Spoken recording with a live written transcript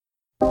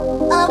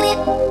Hey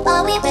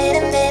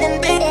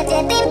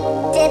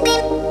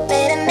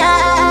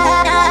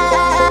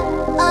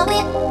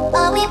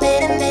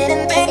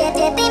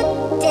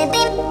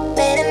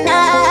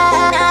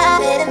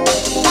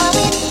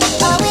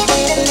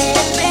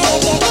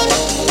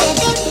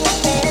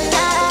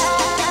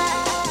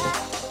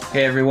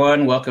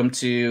everyone, welcome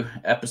to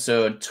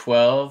episode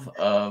 12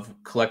 of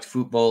Collect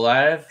Football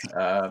Live.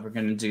 We're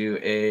going to do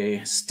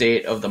a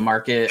state of the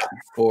market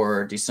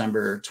for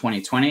December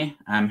 2020.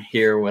 I'm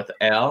here with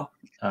Al.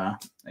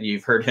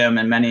 You've heard him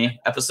in many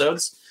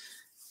episodes.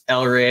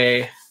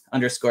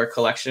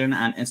 LRay_collection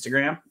on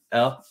Instagram.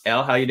 Al,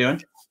 how you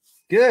doing?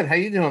 Good. How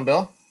you doing,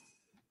 Bill?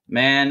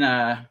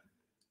 Man,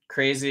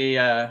 crazy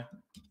year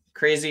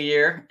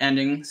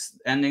ending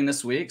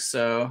this week.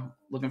 So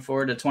looking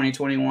forward to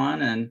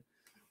 2021 and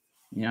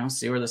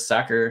see where the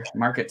soccer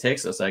market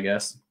takes us, I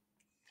guess.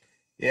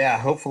 Yeah,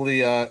 hopefully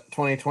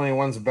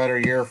 2021's a better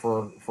year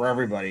for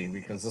everybody,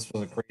 because this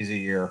was a crazy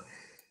year.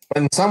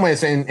 But in some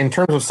ways, in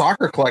terms of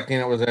soccer collecting,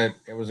 it was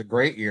a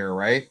great year,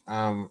 right?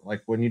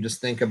 Like when you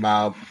just think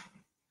about,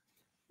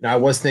 I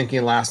was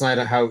thinking last night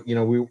how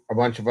a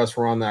bunch of us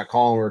were on that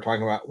call and we were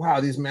talking about,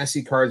 wow, these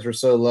Messi cards are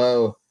so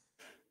low.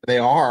 They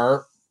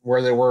are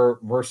where they were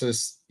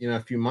versus a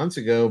few months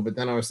ago. But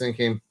then I was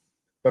thinking,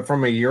 but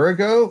from a year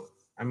ago,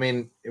 I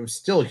mean, it was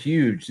still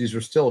huge. These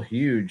were still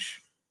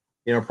huge,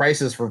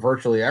 prices for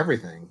virtually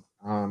everything.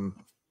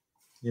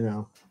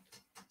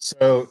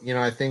 So,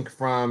 I think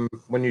from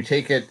when you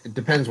take it, it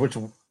depends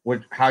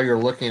how you're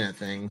looking at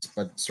things,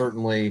 but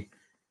certainly,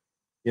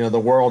 the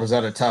world is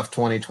at a tough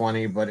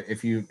 2020, but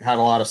if you had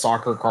a lot of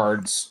soccer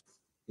cards,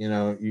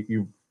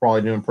 you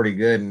probably doing pretty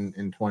good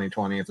in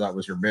 2020 if that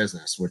was your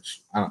business, which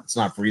it's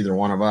not for either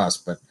one of us,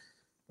 but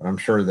I'm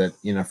sure that,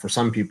 for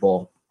some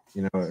people,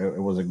 it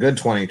was a good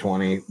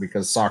 2020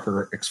 because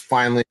soccer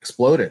finally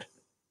exploded.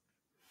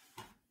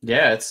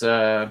 Yeah,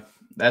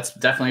 that's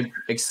definitely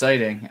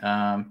exciting.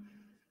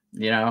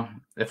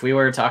 If we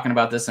were talking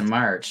about this in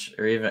March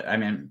or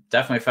even,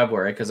 definitely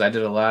February, because I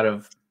did a lot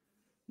of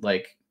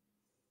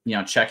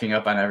checking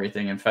up on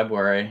everything in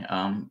February.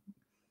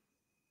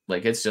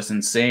 It's just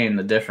insane,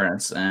 the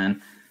difference.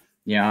 And,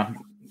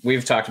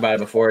 we've talked about it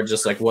before,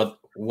 just like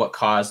what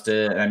caused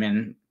it. I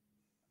mean,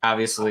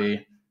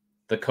 obviously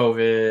the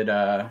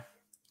COVID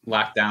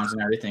lockdowns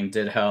and everything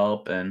did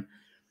help, and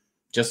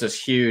just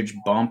this huge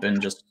bump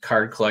in just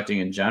card collecting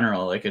in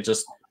general.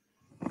 It's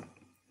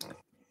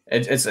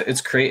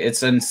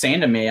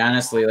insane to me,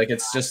 honestly.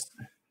 It's just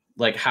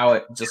how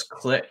it just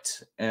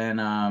clicked, and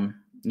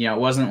it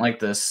wasn't like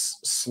this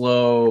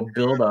slow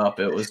build up.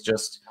 It was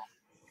just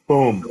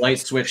boom, light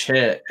switch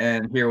hit,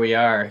 and here we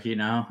are.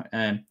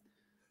 And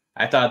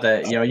I thought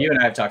that you and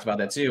I have talked about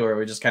that too, where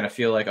we just kind of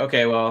feel like,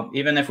 okay, well,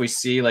 even if we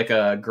see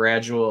a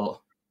gradual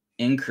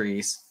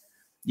increase,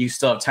 you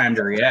still have time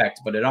to react.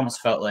 But it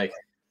almost felt like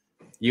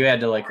you had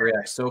to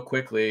react so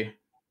quickly,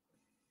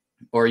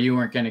 or you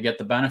weren't going to get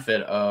the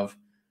benefit of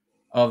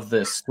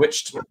the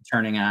switch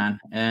turning on.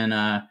 And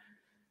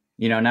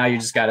now you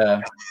just got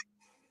to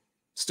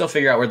still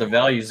figure out where the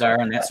values are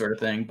and that sort of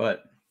thing.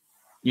 But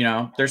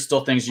there's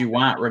still things you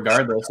want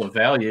regardless of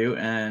value,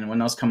 and when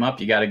those come up,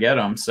 you got to get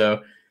them.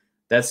 So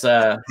that's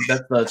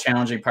the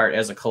challenging part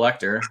as a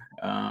collector.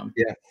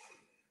 Yeah.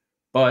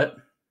 But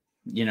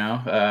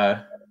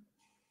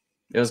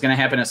it was going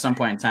to happen at some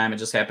point in time. It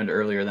just happened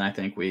earlier than I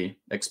think we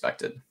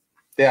expected.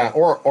 Yeah,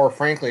 or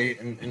frankly,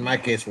 in my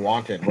case,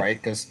 wanted,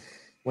 right? Because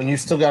when you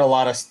still got a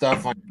lot of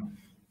stuff on,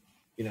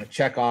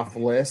 check off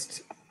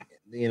list,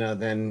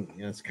 then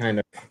it's kind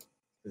of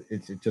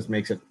it just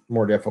makes it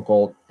more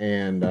difficult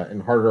and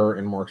harder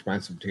and more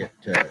expensive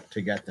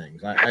to get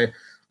things.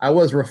 I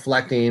was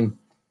reflecting,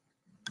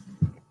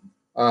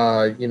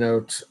 over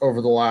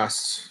the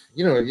last,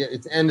 at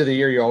the end of the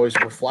year, you always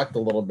reflect a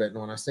little bit. And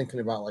when I was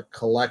thinking about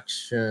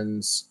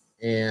collections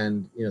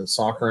and,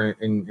 soccer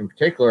in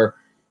particular,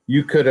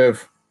 you could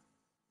have,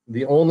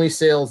 the only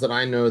sales that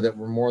I know that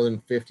were more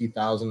than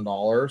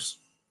 $50,000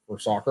 for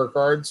soccer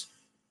cards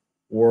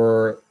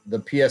were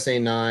the PSA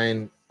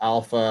 9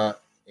 Alpha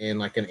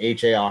in an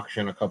HA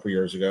auction a couple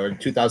years ago. In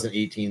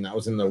 2018, that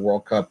was in the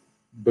World Cup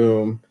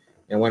boom,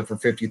 and went for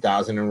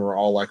 50,000, and we're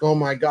all like, oh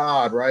my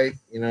God, right?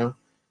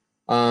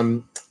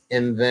 And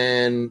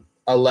then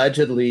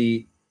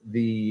allegedly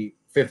the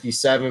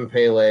 57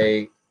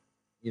 Pele,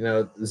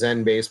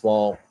 Zen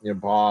Baseball,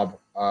 Bob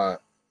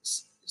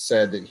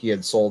said that he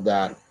had sold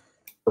that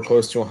for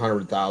close to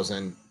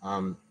 100,000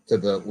 to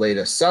the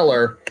latest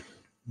seller,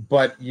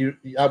 but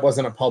that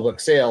wasn't a public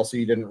sale, so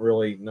you didn't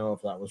really know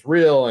if that was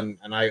real. And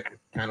I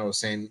kind of was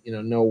saying,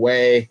 no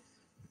way.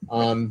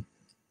 And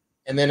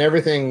then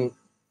everything,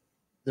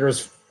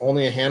 there's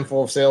only a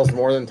handful of sales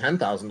more than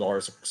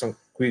 $10,000, some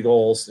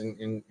Quiggles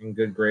in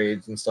good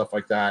grades and stuff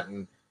like that,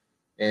 and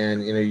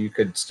you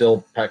could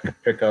still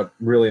pick up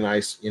really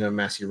nice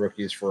Messi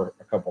rookies for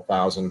a couple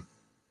thousand.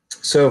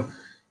 So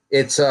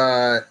it's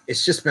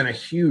just been a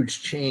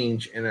huge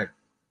change and a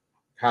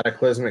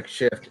cataclysmic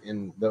shift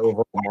in the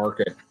overall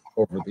market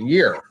over the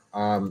year.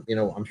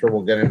 I'm sure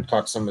we'll get into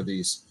talk some of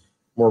these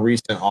more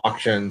recent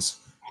auctions,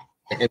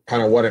 and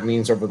kind of what it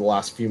means over the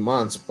last few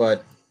months.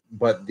 But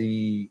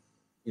the,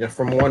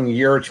 from one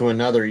year to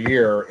another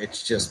year,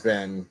 it's just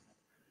been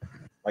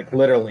like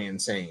literally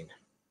insane.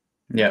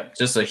 Yeah,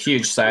 just a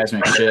huge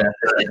seismic shift.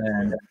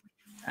 And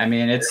I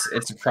mean, it's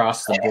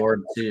across the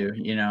board too.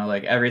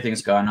 Like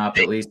everything's gone up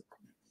at least.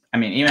 I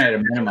mean, even at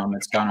a minimum,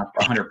 it's gone up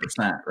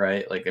 100%,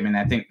 right? Like, I mean,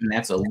 I think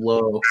that's a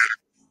low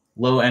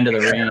end of the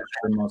range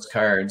for most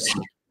cards.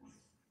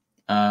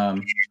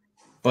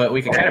 But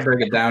we can kind of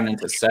break it down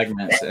into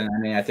segments. And I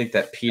mean, I think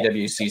that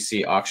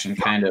PWCC auction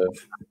kind of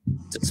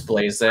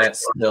displays that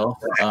still.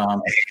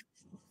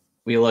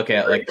 We look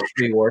at like the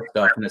pre-war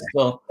stuff, and it's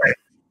still,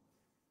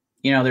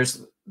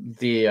 there's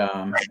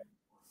the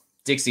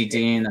Dixie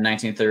Dean, the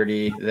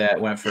 1930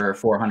 that went for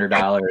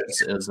 $400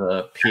 is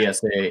a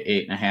PSA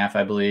 8.5,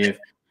 I believe.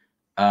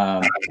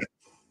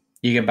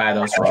 You can buy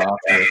those raw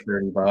for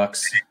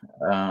 $30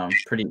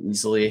 pretty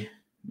easily,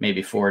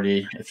 maybe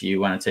 40 if you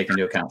want to take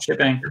into account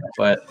shipping.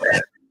 But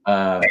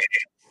it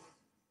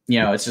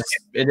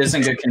is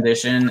in good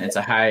condition. It's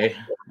a high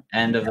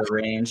end of the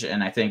range,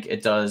 and I think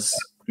it does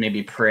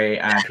maybe prey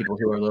on people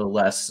who are a little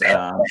less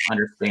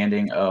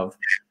understanding of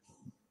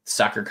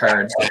soccer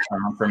cards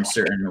from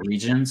certain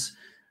regions.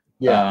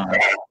 Yeah.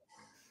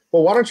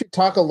 Well, why don't you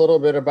talk a little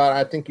bit about,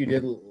 I think you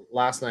did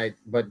last night,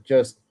 but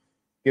just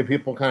give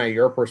people kind of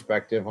your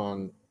perspective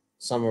on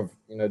some of,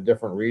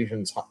 different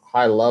regions,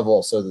 high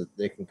level, so that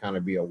they can kind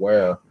of be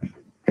aware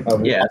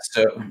of. Yeah.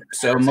 So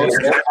most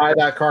don't buy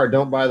that card.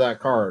 Don't buy that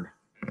card.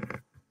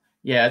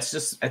 Yeah.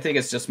 I think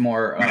it's just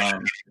more,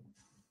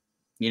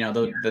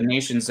 the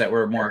nations that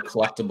were more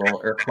collectible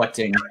or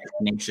collecting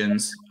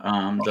nations,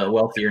 the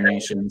wealthier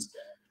nations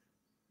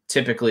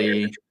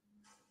typically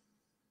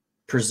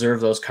preserve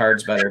those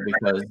cards better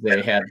because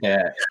they had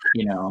that,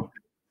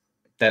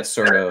 that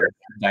sort of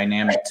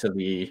dynamic to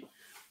the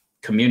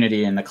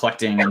community and the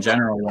collecting in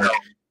general. Like,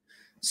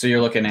 so you're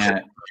looking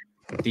at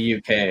the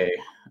UK,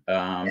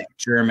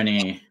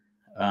 Germany,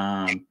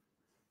 I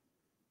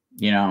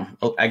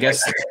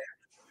guess,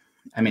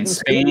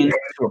 Spain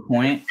to a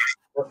point.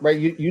 Right.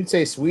 You'd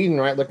say Sweden,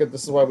 right?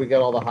 This is why we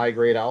got all the high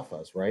grade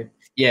alphas, right?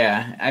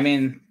 Yeah.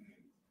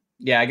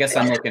 I guess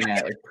I'm looking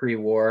at like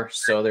pre-war,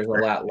 so there's a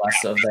lot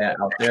less of that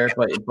out there,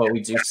 but we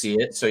do see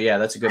it. So yeah,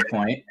 that's a good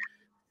point.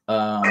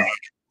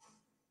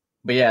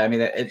 But yeah,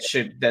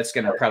 that's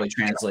going to probably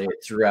translate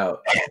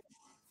throughout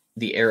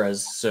the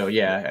eras. So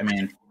yeah,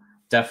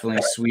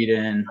 definitely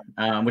Sweden,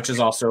 which is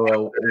also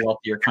a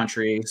wealthier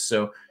country.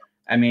 So,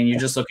 you're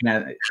just looking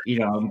at,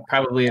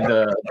 probably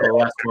the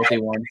less wealthy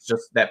ones,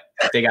 just that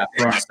they got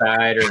thrown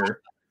aside,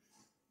 or,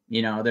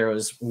 there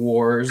was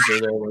wars,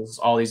 or there was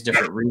all these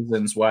different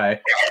reasons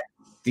why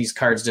these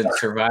cards didn't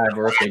survive,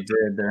 or if they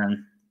did, they're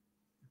in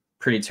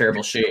pretty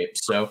terrible shape.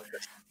 So,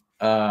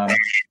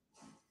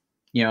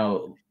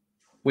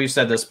 we've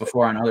said this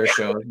before on other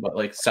shows, but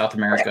like South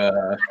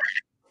America,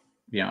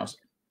 a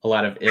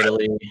lot of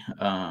Italy.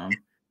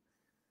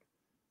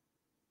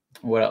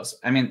 What else?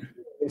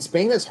 In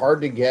Spain, it's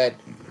hard to get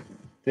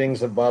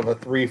things above a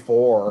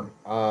 3-4.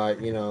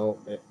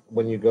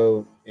 When you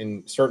go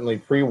in, certainly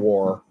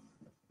pre-war.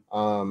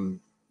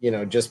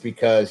 Just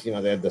because they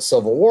had the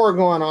Civil War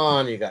going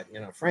on, you got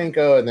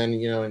Franco, and then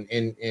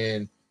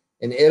in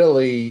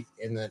Italy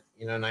in the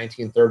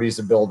 1930s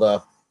to build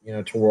up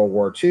to World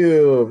War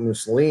II,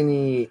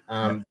 Mussolini.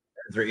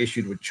 They're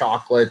issued with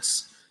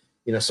chocolates,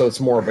 so it's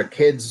more of a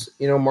kids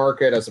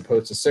market as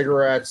opposed to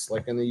cigarettes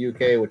like in the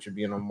UK, which would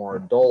be in a more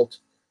adult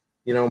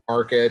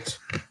market.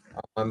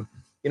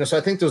 So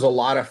I think there's a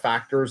lot of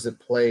factors that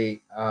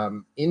play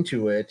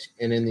into it,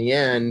 and in the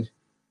end,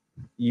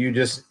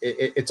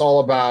 it's all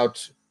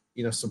about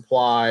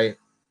supply,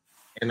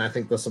 and I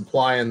think the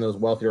supply in those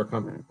wealthier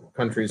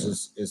countries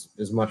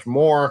is much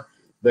more.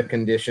 The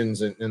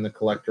conditions and the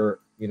collector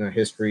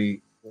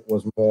history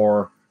was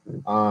more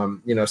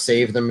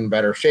save them in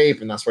better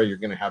shape, and that's why you're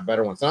going to have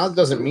better ones. Now that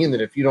doesn't mean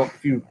that if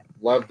you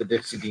love the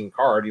Dixie Dean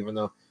card, even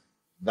though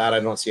that I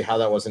don't see how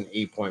that was an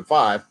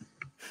 8.5,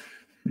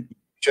 you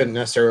shouldn't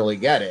necessarily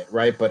get it,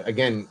 right? But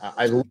again,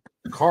 I look at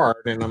the card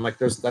and I'm like,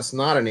 that's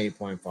not an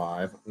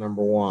 8.5.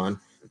 Number one.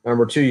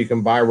 Number two, you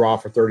can buy raw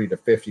for $30 to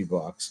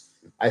 $50.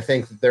 I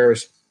think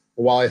that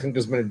while I think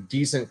there's been a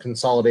decent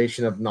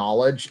consolidation of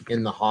knowledge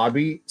in the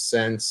hobby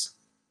since,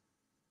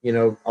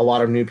 a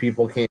lot of new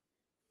people came,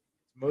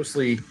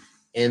 mostly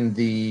in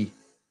the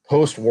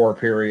post-war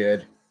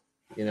period,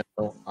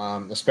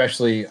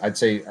 especially I'd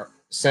say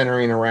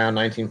centering around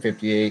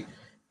 1958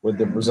 with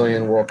the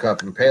Brazilian World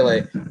Cup and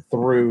Pele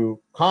through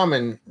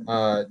common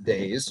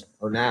days,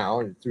 or now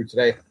and through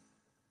today.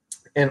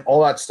 And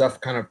all that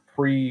stuff kind of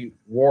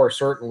pre-war,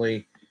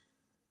 certainly,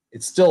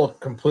 it's still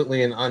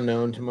completely an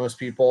unknown to most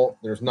people.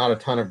 There's not a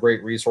ton of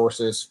great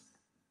resources,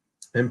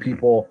 and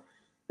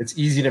it's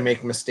easy to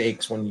make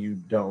mistakes when you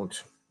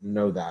don't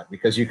know that,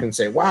 because you can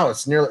say, wow,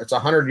 it's a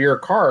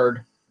 100-year-old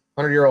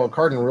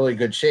card in really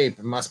good shape.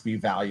 It must be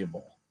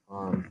valuable.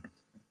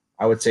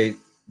 I would say,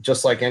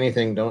 just like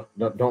anything,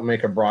 don't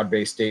make a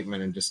broad-based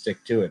statement and just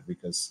stick to it,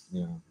 because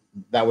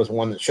that was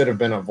one that should have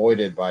been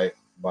avoided by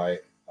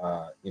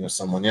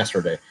someone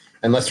yesterday.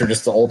 unless they're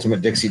just the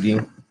ultimate Dixie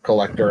Dean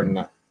collector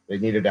and they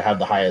needed to have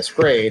the highest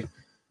grade,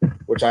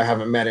 which I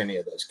haven't met any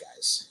of those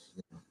guys.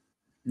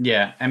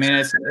 Yeah, I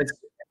mean,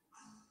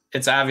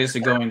 it's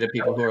obviously going to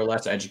people who are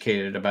less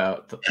educated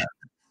about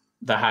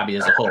the hobby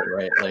as a whole,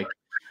 right? Like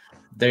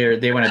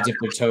they want to dip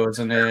their toes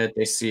in it.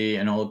 They see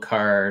an old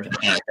card and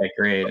it's that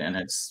grade, and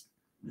it's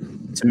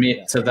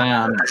to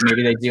them,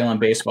 maybe they deal in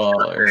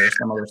baseball or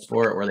some other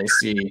sport where they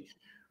see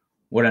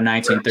what a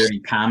 1930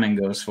 common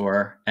goes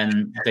for,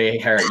 and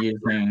they are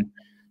using,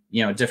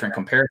 you know, different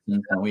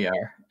comparisons than we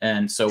are.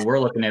 And so we're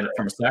looking at it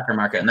from a soccer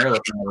market, and they're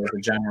looking at it as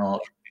a general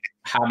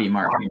hobby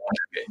market,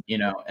 you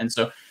know. And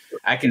so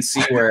I can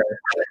see where,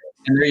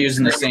 and they're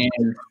using the same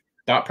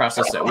thought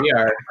process that we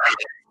are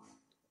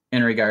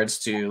in regards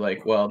to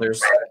like, well,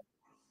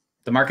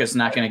 the market's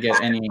not going to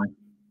get any,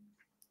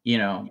 you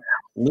know,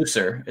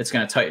 looser. It's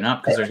going to tighten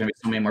up because there's going to be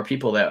so many more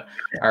people that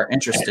are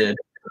interested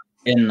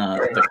in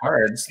the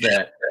cards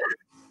that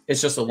it's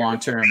just a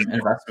long-term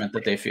investment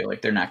that they feel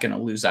like they're not going to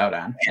lose out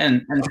on,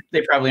 and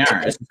they probably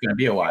aren't. It's just going to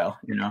be a while,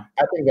 you know.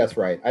 I think that's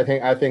right. I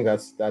think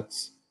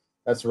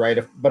that's right.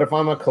 But if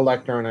I'm a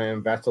collector and I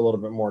invest a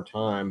little bit more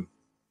time,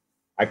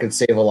 I could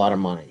save a lot of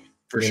money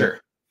For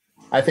sure.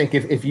 I think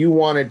if you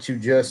wanted to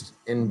just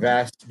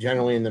invest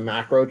generally in the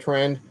macro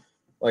trend,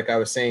 like I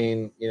was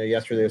saying, you know,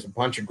 yesterday, there's a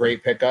bunch of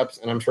great pickups,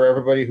 and I'm sure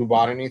everybody who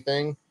bought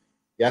anything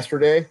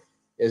yesterday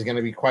is going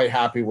to be quite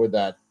happy with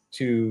that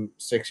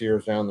 2-6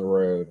 years down the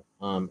road,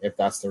 if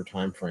that's their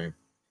time frame.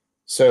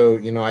 So,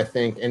 you know, I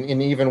think,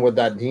 and even with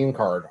that Dean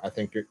card, I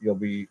think you'll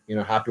be, you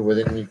know, happy with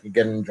it, and you can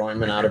get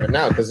enjoyment out of it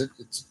now because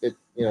it's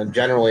you know,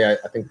 generally, I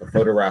think the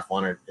photograph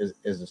on it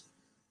is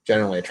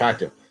generally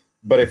attractive.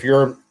 But if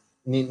you're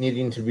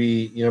needing to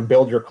be, you know,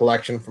 build your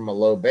collection from a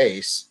low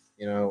base,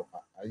 you know,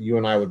 you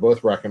and I would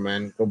both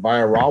recommend go buy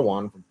a raw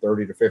one for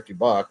 $30 to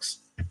 $50.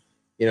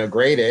 You know,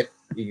 grade it.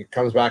 It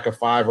comes back a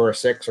 5 or a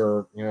 6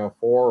 or, you know,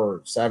 4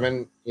 or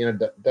 7. You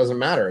know, doesn't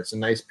matter. It's a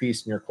nice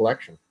piece in your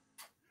collection.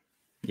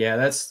 Yeah,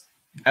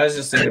 I was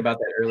just thinking about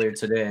that earlier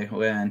today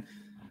when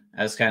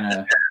I was kind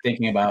of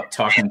thinking about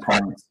talking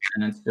points,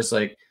 and it's just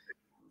like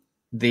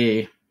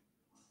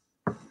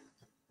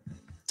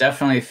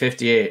definitely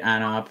 58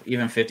 on up,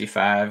 even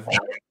 55,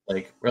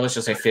 like, or let's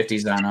just say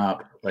 50s on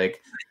up.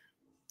 Like,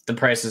 the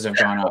prices have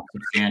gone up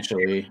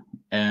substantially,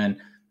 and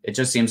it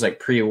just seems like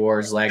pre-war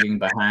is lagging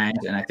behind.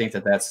 And I think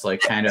that that's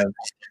like kind of,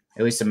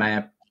 at least in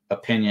my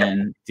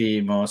opinion,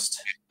 the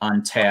most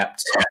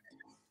untapped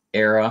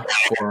era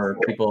for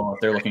people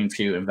if they're looking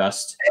to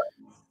invest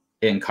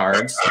in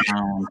cards.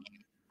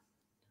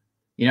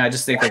 You know, I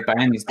just think like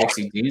buying these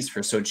Dixie Ds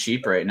for so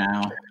cheap right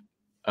now,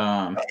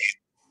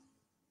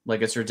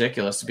 like it's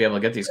ridiculous to be able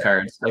to get these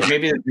cards. Like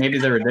maybe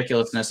the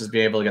ridiculousness is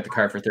being able to get the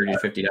card for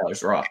 $30 to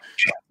 $50 raw.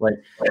 Like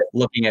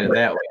looking at it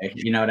that way,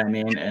 you know what I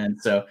mean? And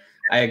so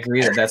I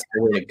agree that that's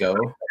the way to go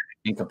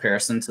in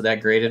comparison to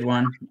that graded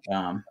one.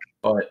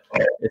 But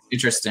it's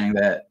interesting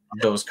that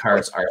those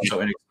cards are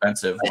so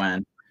inexpensive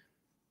when,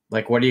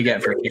 like, what do you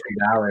get for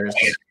 $50?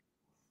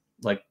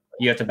 Like,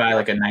 you have to buy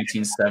like a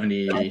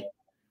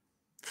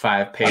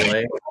 1975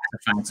 Pele to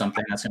find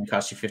something that's going to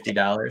cost you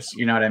 $50.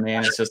 You know what I mean?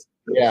 It's just,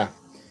 yeah.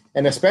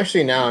 And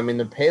especially now, I mean,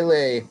 the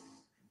Pele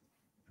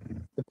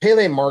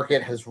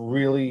market has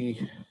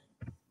really,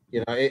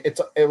 you know,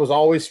 it was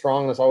always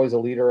strong. It's always a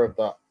leader of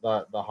the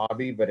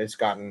hobby, but it's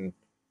gotten,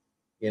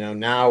 you know,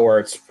 now where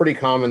it's pretty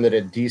common that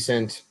a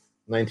decent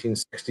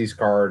 1960s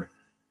card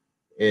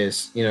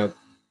is, you know,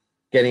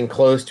 getting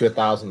close to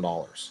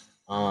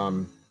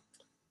 $1,000.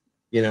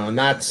 You know, and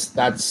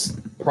that's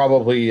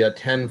probably a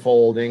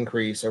tenfold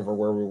increase over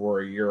where we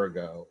were a year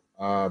ago.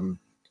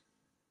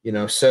 You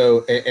know,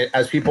 so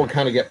as people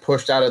kind of get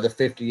pushed out of the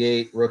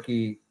 58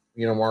 rookie,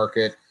 you know,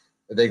 market,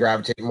 they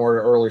gravitate more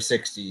to early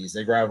 60s.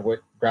 They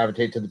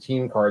gravitate to the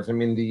team cards. I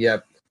mean,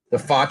 the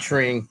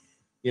Fottring,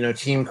 you know,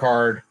 team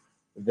card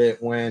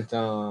that went,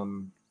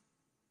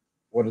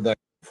 what did that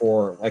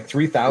for? Like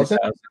 3,000?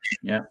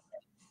 Yeah.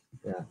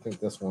 Yeah, I think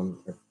this one,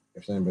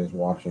 if anybody's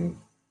watching.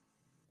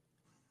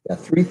 Yeah,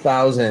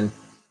 3,000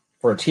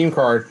 for a team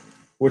card,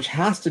 which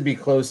has to be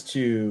close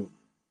to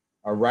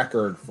a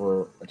record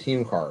for a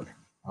team card.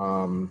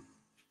 You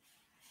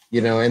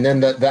know, and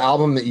then the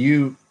album that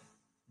you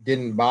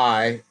didn't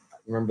buy,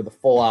 remember the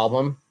full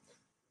album?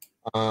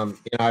 You know,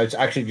 I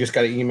actually just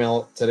got an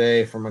email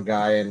today from a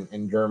guy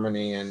in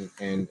Germany, and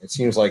it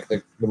seems like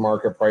the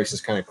market price has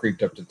kind of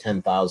creeped up to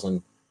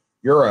 10,000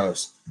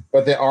 euros,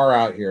 but they are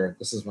out here.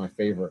 This is my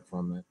favorite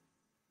from it.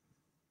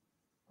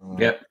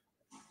 Yep.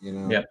 You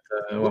know, yep.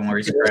 The one where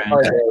he's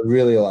crying. I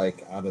really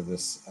like out of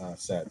this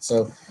set.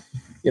 So,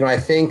 you know, I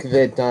think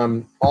that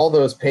all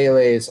those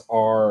Peles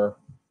are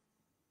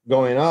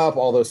going up.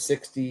 All those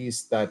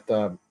 60s, that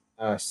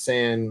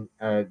San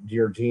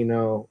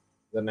Giorgino,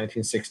 the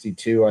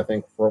 1962, I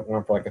think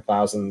went for like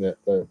 1,000.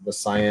 The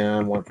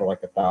Siam went for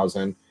like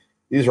 1,000.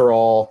 These are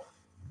all,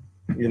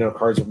 you know,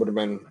 cards that would have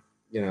been,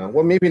 you know,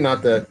 well, maybe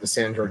not the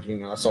San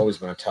Giorgino. That's always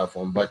been a tough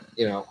one, but,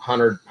 you know,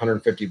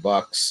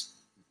 $150,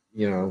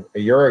 you know, a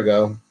year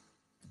ago,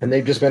 and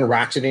they've just been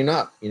ratcheting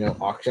up, you know,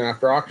 auction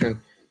after auction.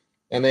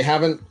 and they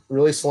haven't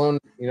really slowed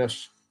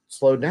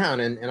down.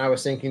 And I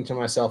was thinking to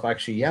myself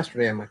actually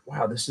yesterday, I'm like,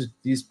 wow,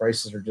 these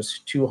prices are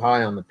just too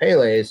high on the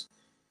Pele's.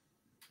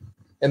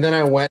 And then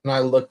I went and I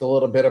looked a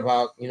little bit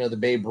about, the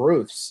Babe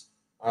Ruths.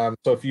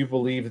 So if you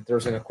believe that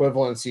there's an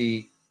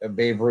equivalency of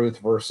Babe Ruth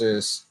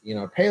versus,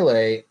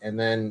 Pele, and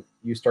then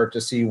you start to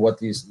see what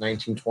these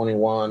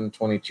 1921,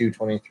 22,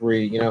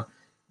 23,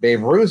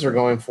 Babe Ruths are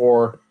going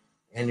for,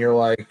 and you're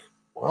like,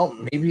 well,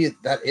 maybe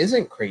that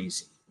isn't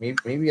crazy. Maybe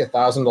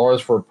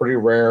 $1,000 for a pretty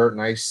rare,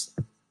 nice,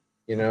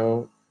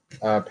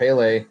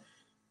 Pele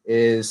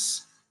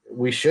is,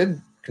 we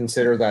should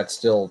consider that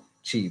still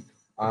cheap.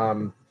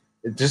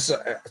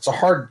 It's a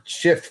hard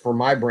shift for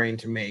my brain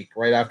to make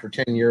right after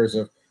 10 years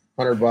of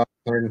 $100,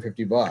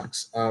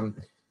 $150.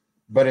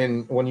 But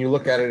when you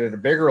look at it at a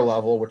bigger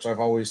level, which I've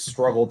always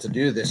struggled to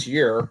do this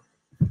year,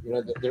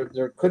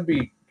 there could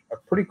be a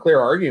pretty clear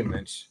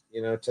argument,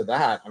 to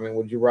that. I mean,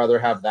 would you rather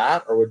have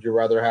that, or would you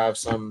rather have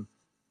some,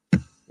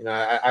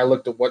 I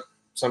looked at what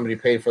somebody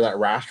paid for that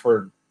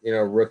Rashford,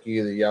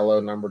 rookie, the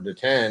yellow number to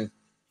 10.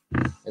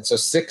 And so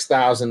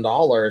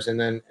 $6,000. And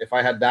then if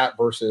I had that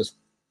versus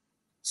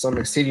some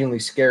exceedingly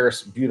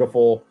scarce,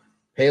 beautiful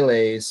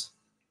Pele's,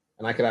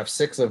 and I could have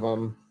 6 of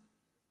them,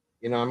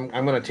 I'm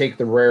going to take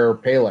the rare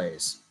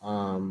Pele's,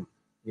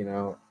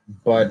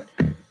 but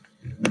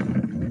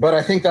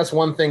I think that's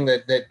one thing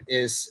that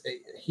is,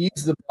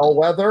 he's the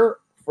bellwether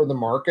for the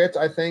market,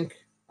 I think,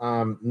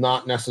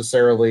 not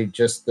necessarily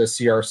just the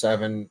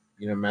CR7,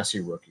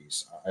 Messi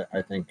rookies.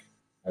 I think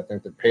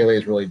that Pele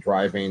is really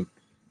driving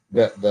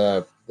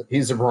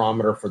he's a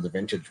barometer for the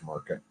vintage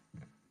market.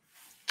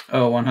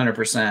 Oh,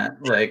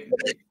 100%. Like,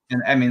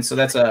 and I mean, so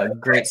that's a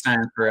great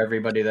sign for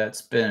everybody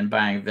that's been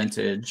buying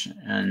vintage,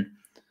 and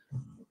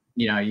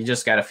you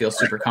just got to feel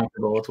super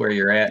comfortable with where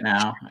you're at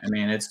now. I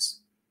mean,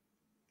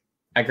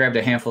 I grabbed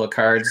a handful of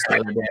cards the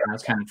other day, and I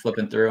was kind of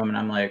flipping through them, and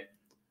I'm like,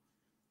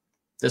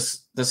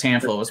 this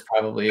handful was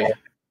probably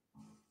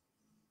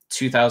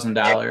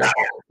 $2,000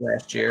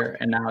 last year,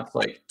 and now it's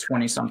like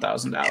 $20-some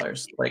thousand,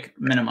 like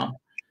minimum.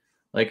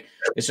 Like,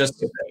 it's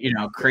just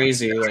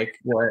crazy, like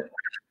what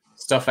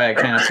stuff I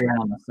kind of threw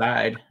on the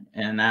side,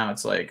 and now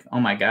it's like, oh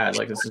my god,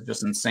 like this is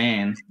just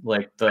insane,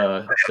 like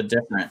the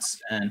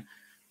difference. And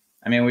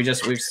I mean, we've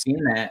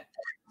seen that,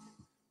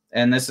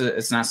 and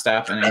it's not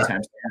stopping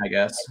anytime soon, I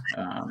guess.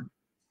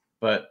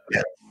 But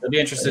it'll be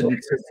interesting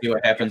to see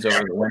what happens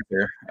over the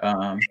winter.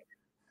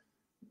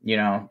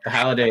 The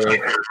holiday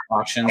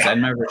auctions,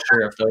 I'm never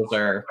sure if those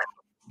are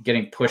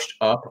getting pushed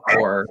up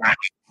or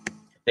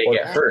they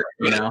get hurt.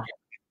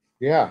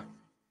 Yeah,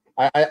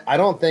 I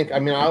don't think. I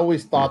mean, I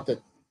always thought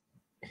that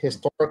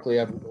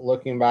historically, I'm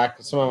looking back,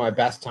 some of my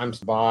best times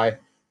to buy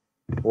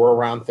were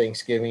around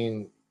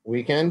Thanksgiving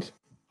weekend.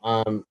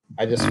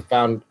 I just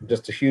found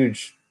just a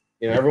huge,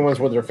 everyone's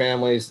with their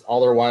families,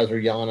 all their wives are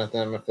yelling at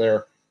them if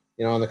they're,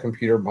 on the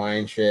computer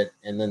buying shit,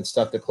 and then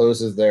stuff that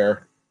closes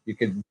there, you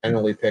could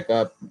generally pick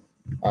up,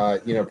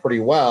 pretty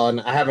well. And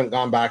I haven't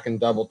gone back and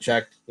double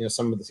checked,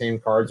 some of the same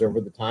cards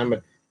over the time, but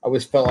I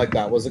always felt like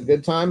that was a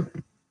good time.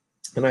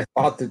 And I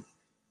thought that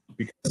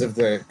because of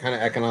the kind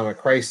of economic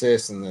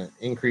crisis and the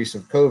increase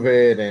of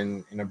COVID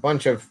and a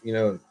bunch of,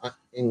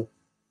 in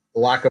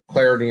lack of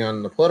clarity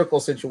on the political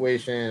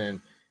situation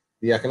and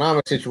the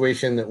economic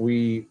situation, that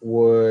we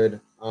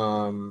would,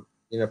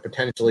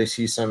 potentially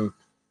see some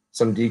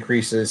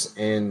decreases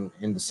in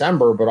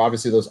December. But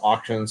obviously those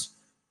auctions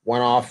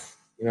went off,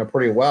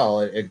 pretty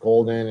well at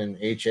Golden and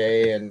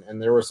HA,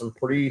 and there was some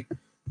pretty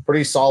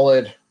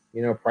solid,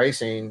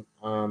 pricing,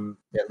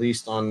 at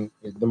least on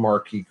the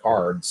marquee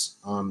cards.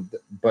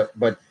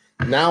 But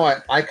now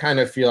I kind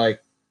of feel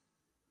like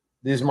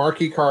these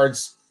marquee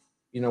cards,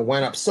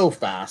 went up so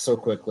fast, so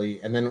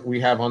quickly. And then we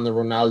have on the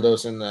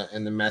Ronaldos and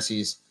the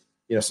Messis,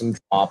 some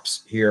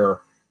drops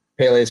here.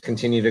 Pele's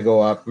continue to go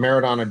up.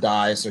 Maradona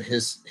dies, so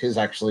his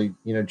actually,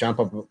 jump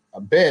up a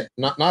bit.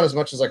 Not as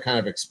much as I kind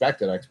of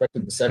expected. I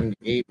expected the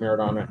 78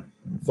 Maradona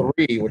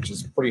 3, which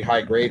is pretty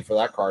high grade for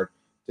that card,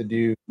 to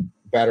do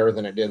better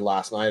than it did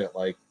last night at,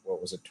 like,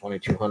 what was it,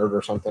 2,200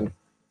 or something.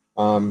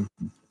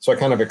 So I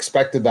kind of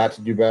expected that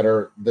to do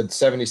better. The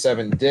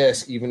 77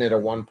 disc, even at a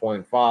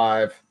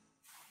 1.5,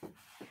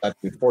 that'd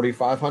be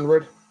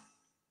 4,500,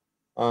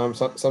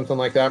 something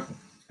like that.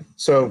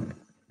 So,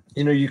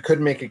 you could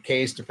make a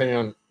case, depending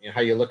on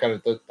how you look at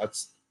it,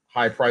 that's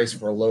high price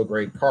for a low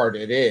grade card.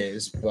 It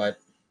is, but at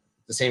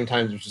the same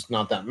time, there's just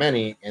not that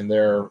many, and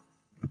they're,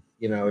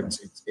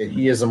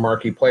 he is a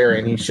marquee player,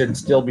 and he should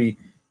still be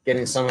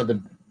getting some of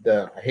the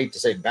I hate to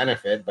say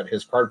benefit, but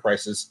his card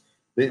prices,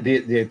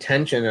 the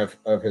attention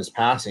of his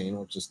passing,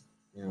 which is,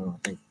 I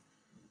think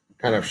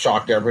kind of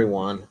shocked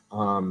everyone.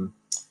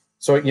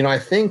 So, I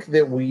think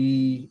that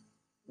we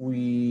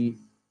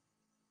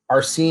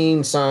are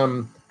seeing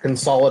some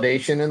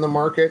consolidation in the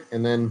market.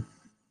 And then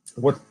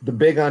what the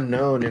big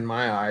unknown in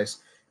my eyes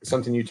is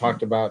something you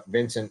talked about,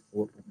 Vincent,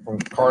 from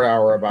Card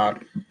Hour,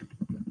 about,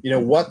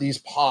 what these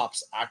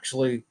pops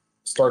actually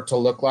start to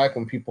look like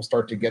when people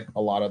start to get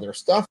a lot of their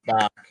stuff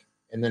back,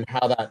 and then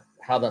how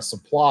that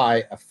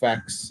supply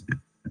affects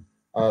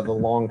the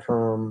long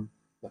term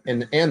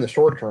and the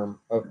short term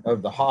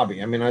of the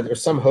hobby. I mean,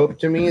 there's some hope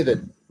to me that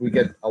we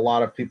get a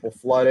lot of people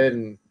flooded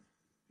and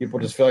people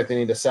just feel like they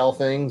need to sell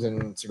things,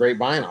 and it's a great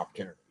buying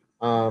opportunity.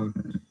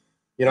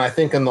 I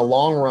think in the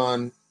long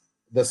run,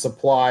 the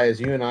supply, as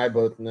you and I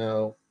both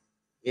know,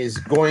 is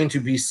going to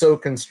be so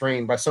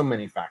constrained by so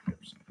many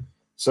factors.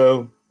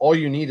 So all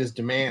you need is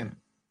demand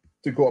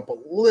to go up a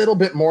little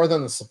bit more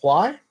than the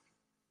supply,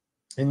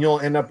 and you'll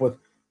end up with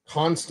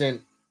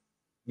constant,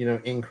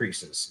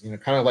 increases,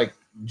 kind of like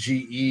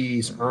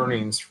GE's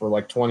earnings for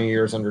like 20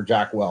 years under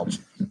Jack Welch.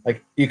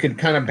 Like you could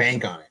kind of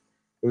bank on it.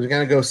 It was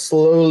going to go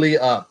slowly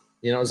up.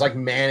 It was like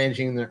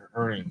managing the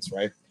earnings,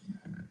 right?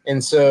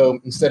 And so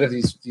instead of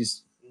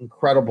these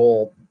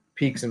incredible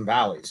peaks and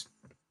valleys.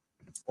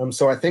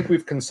 So I think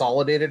we've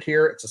consolidated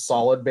here. It's a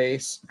solid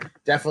base,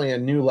 definitely a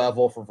new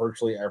level for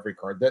virtually every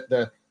card.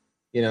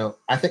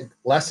 I think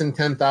less than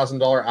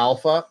 $10,000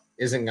 alpha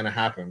isn't going to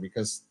happen,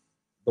 because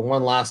the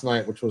one last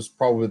night, which was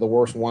probably the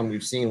worst one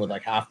we've seen with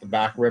like half the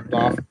back ripped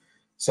off,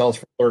 sells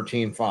for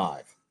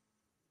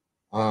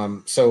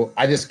 $13,500. So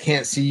I just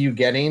can't see you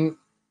getting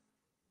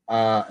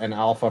an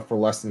alpha for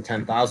less than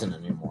 10,000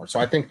 anymore. So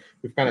I think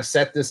we've kind of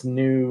set this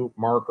new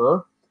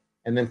marker,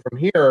 and then from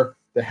here,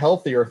 the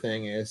healthier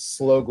thing is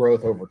slow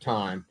growth over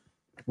time.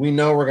 We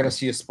know we're going to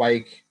see a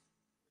spike,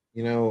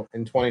 in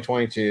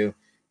 2022,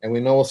 and we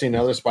know we'll see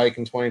another spike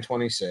in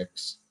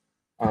 2026,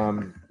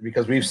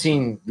 because we've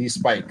seen these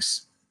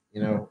spikes,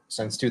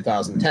 since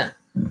 2010.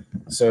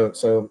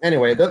 So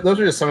anyway, those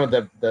are just some of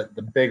the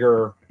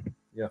bigger,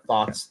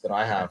 thoughts that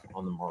I have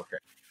on the market.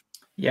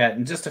 Yeah,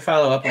 and just to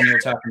follow up when you were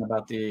talking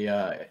about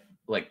the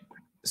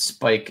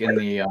spike in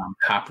the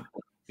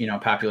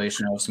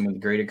population of some of the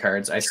graded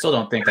cards, I still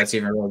don't think that's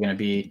even really going to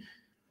be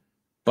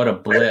but a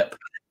blip,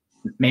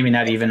 maybe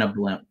not even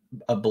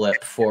a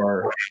blip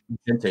for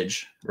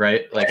vintage,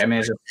 right? Like, I mean,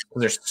 it's just,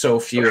 there's so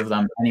few of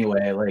them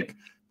anyway. Like,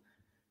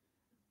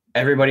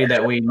 everybody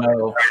that we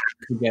know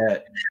could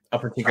get a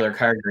particular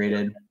card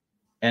graded,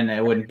 and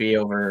it wouldn't be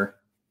over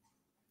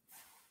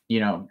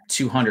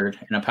 200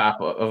 in a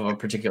pop of a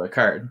particular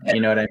card.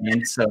 You know what I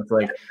mean? So it's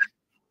like,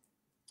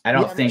 I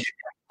don't think.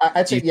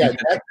 I think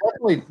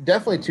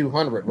definitely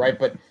 200, right?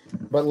 But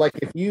like,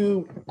 if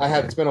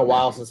it's been a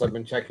while since I've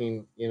been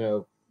checking,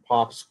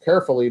 pops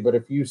carefully. But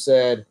if you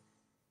said,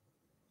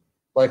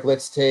 like,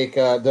 let's take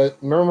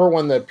remember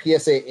when the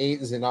PSA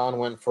 8 Zidane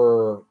went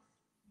for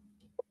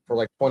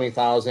like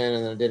 20,000,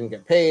 and then it didn't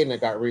get paid, and it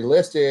got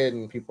relisted,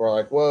 and people are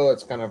like, whoa,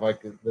 it's kind of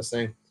like this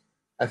thing.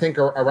 I think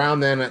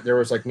around then there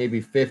was like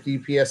maybe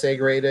 50 PSA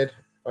graded,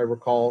 if I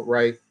recall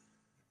right.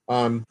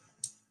 When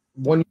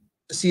you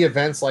see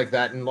events like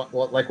that, and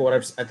like what I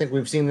think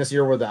we've seen this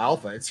year with the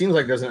alpha, it seems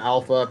like there's an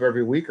alpha up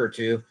every week or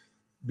two,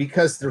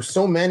 because there's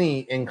so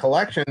many in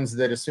collections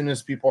that as soon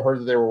as people heard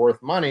that they were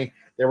worth money,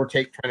 they were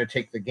trying to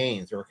take the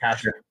gains. They were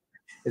cashing.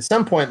 At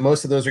some point,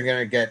 most of those are going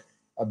to get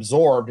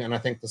absorbed, and I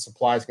think the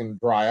supply is going to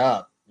dry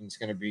up, and it's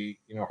going to be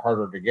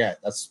harder to get.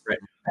 That's right.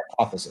 My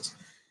hypothesis.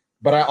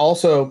 But I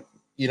also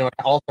it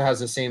also has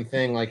the same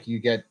thing. Like, you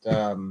get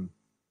how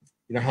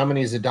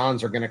many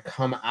Zidanes are going to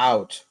come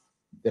out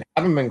that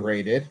haven't been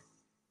graded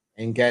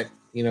and get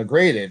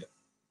graded.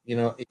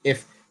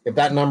 If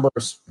that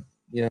number's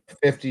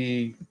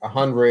 50,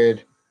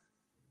 100,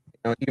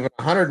 even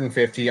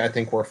 150, I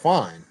think we're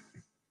fine.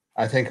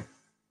 I think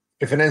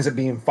if it ends up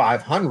being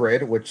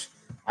 500, which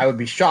I would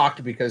be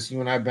shocked, because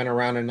you and I have been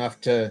around enough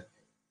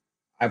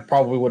I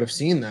probably would have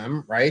seen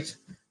them, right?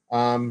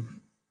 I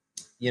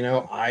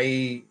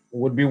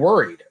would be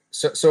worried.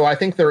 So I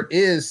think there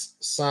is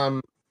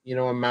some,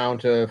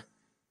 amount of,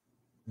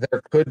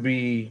 there could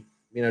be,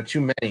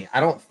 too many. I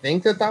don't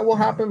think that will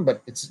happen,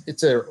 but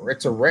it's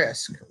a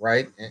risk,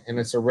 right? And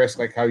it's a risk,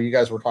 like how you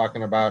guys were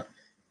talking about,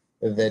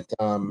 that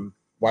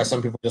why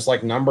some people just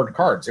like numbered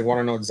cards. They want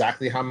to know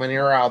exactly how many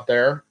are out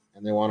there,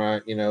 and they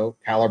want to,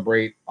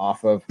 calibrate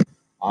off of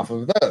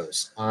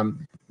those.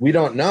 We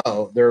don't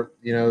know.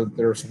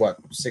 There's what,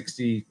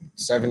 60,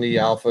 70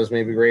 alphas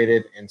maybe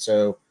graded, and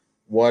so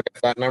what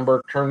if that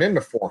number turned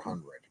into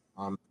 400?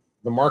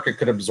 The market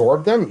could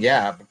absorb them,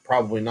 yeah, but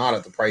probably not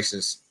at the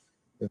prices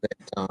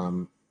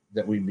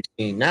that we'd be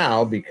seeing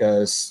now,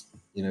 because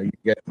you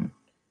get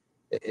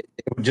it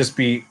would just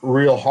be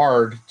real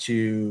hard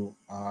to,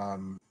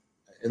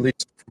 at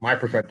least from my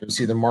perspective,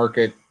 see the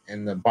market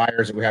and the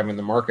buyers that we have in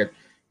the market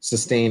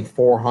sustain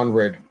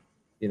 400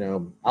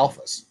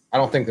 alphas. I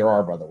don't think there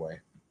are, by the way.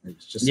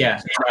 It's just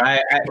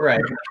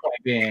right.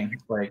 Being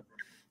like,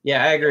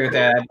 yeah, I agree with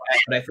that,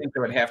 but I think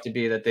there would have to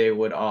be that they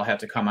would all have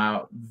to come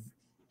out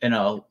in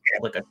a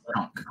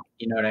chunk.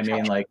 You know what I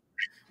mean? Like,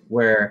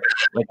 where,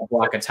 like, a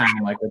block of time,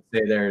 like, let's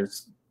say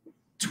there's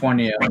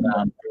 20 of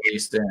them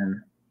released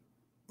in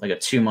like a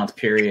 2-month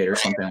period or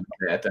something like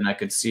that, then I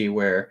could see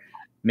where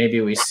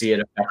maybe we see it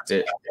affect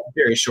it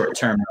very short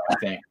term, I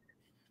think.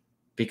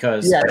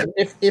 Because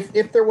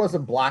if there was a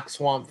black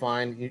swamp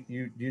find,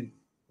 you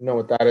know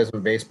what that is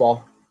in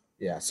baseball?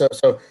 Yeah. So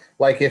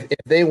like if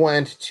they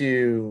went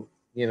to,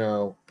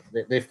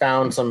 they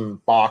found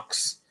some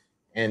box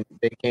and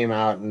they came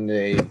out and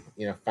they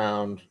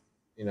found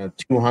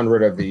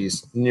 200 of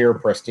these near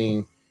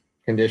pristine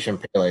condition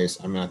Pele's.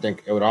 I mean, I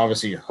think it would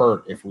obviously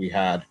hurt if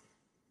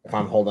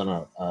I'm holding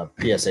a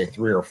PSA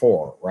 3 or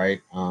 4,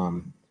 right?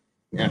 And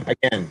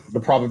again, the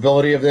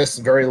probability of this is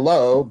very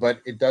low, but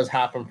it does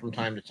happen from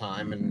time to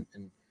time. And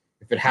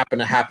if it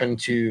happened to happen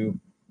to,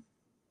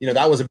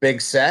 that was a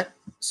big set.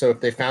 So if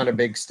they found a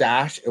big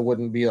stash, it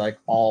wouldn't be like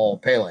all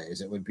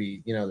Pele's. It would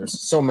be, there's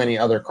so many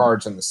other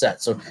cards in the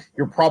set. So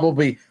there's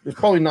probably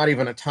not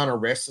even a ton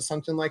of risk to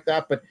something like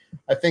that. But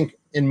I think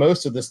in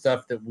most of the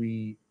stuff that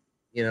we,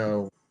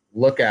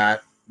 look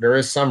at, there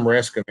is some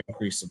risk of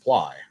increased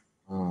supply.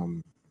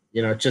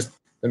 It's just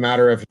the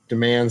matter of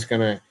demand's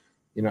going to,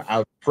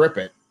 outstrip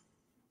it.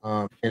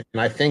 And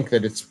I think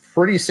that it's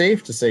pretty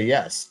safe to say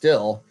yes,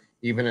 still,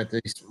 even at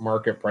these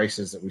market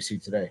prices that we see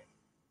today.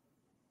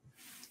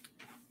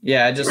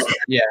 Yeah, I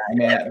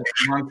mean,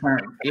 long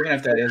term, even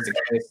if that is the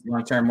case,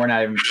 long term,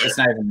 it's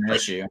not even an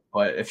issue.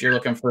 But if you're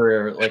looking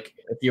for,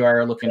 if you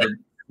are looking to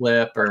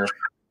flip or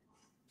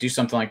do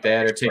something like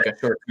that, or take a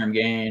short term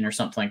gain or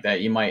something like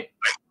that, you might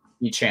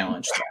be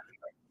challenged.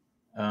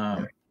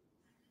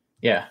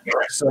 Yeah.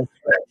 So, all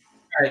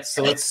right.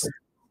 So let's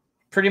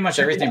pretty much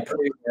everything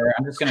pre-war.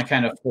 I'm just going to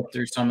kind of flip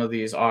through some of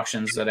these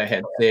auctions that I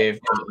had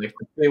saved. Like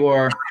the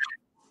pre-war,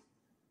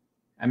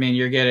 I mean,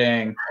 you're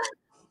getting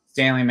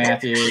Stanley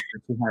Matthews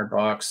for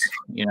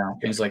 $200,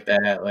 things like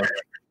that. Like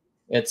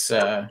it's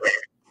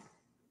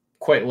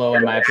quite low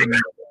in my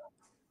opinion.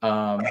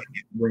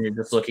 When you're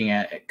just looking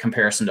at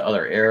comparison to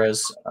other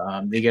eras,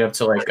 you get up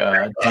to like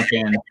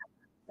Duncan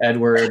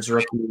Edwards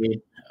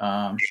rookie,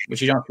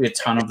 which you don't see a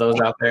ton of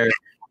those out there.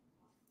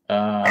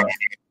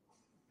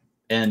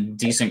 And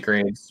decent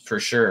grades for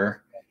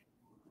sure.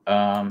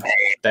 That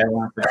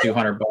one for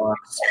 $200.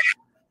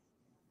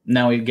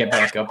 Now we get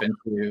back up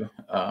into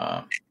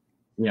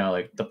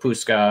like the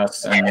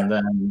Puskas and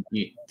then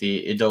the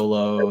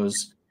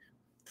Idolos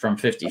from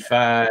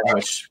 55,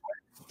 which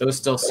those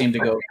still seem to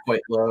go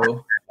quite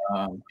low.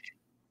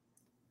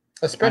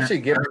 Especially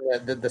given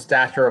the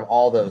stature of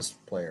all those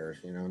players,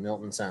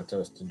 Nilton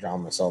Santos to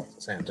John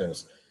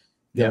Santos.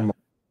 Yeah.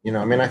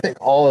 I mean, I think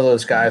all of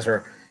those guys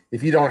are.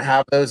 If you don't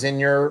have those in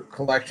your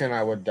collection,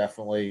 I would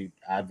definitely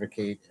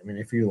advocate. I mean,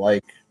 if you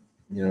like,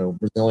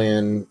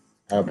 Brazilian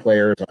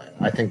players,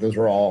 I think those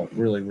are all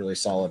really, really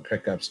solid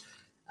pickups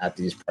at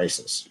these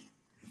prices.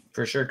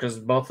 For sure, because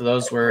both of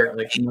those were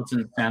like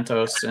Nilton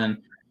Santos and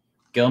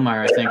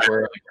Gilmar, I think,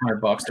 were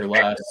like $100 or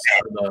less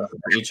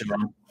for each of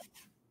them.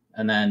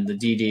 And then the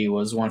DD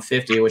was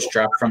 $150, which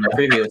dropped from the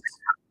previous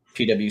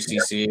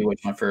PWCC,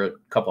 which went for a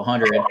couple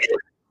hundred,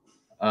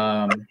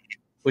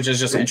 which is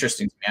just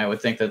interesting to me. I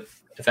would think that,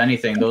 if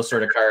anything, those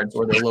sort of cards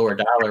or the lower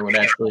dollar would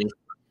actually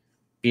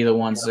be the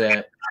ones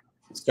that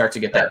start to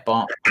get that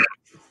bump.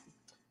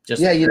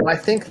 I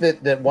think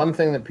that one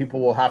thing that people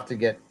will have to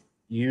get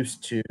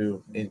used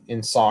to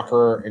in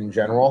soccer in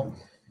general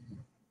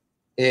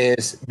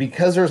is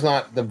because there's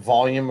not the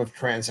volume of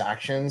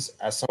transactions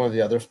as some of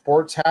the other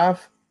sports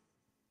have,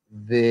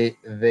 you're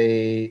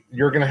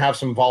going to have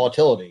some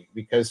volatility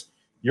because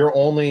you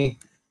only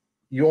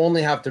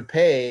have to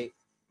pay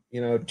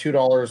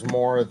 $2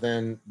 more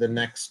than the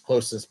next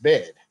closest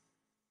bid.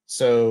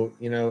 So,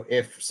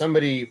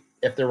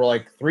 if there were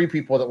like 3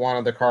 people that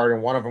wanted the card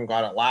and one of them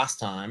got it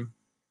last time,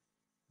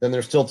 then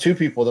there's still 2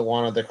 people that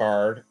wanted the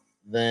card.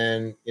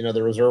 Then,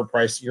 the reserve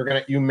price,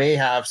 you may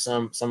have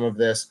some of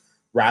this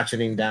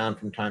ratcheting down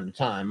from time to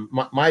time.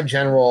 My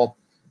general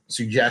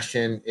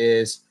suggestion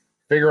is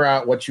figure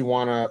out what you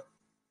want to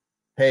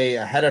pay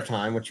ahead of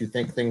time, what you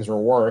think things are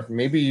worth.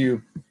 Maybe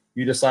you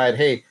decide,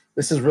 hey,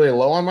 this is really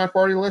low on my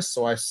party list,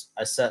 so I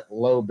set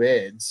low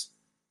bids.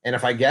 And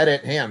if I get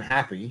it, hey, I'm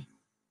happy,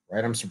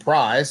 right? I'm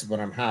surprised, but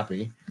I'm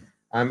happy.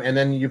 And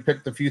then you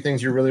pick the few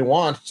things you really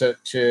want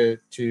to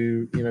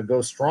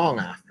go strong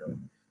after.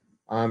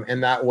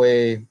 And that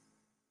way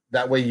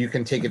you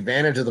can take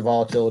advantage of the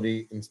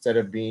volatility instead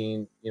of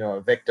being,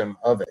 a victim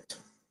of it.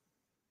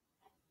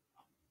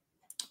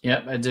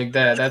 Yep, I dig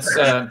that. That's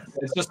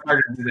it's just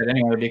hard to do that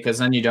anyway because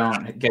then you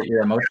don't get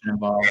your emotion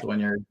involved when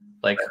you're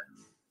like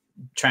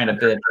trying to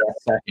bid for a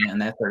second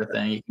and that sort of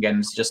thing. You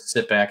can just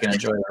sit back and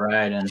enjoy the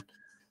ride and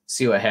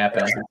see what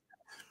happens.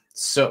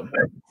 So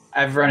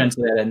I've run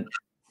into that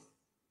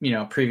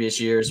in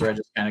previous years where I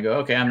just kind of go,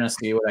 okay, I'm going to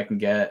see what I can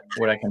get,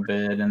 what I can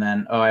bid, and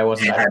then I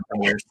wasn't a high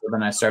bidder, so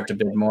then I start to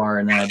bid more,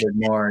 and then I bid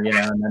more, and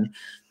then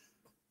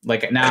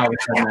like now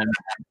I'm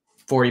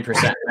 40%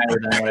 higher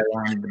than what I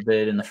wanted to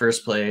bid in the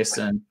first place,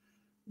 and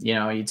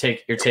you're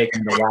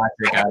taking the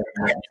logic out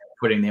of it,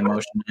 putting the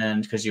emotion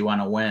in because you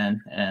want to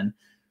win, and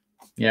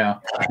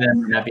then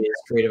not be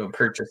as great of a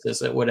purchase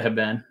as it would have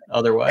been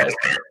otherwise.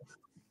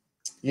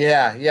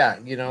 Yeah,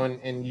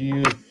 and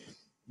you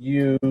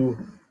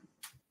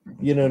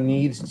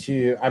needs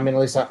to. I mean, at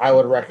least I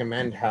would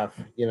recommend have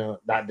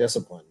that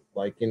discipline.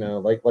 Like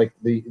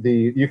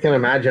the you can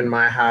imagine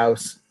my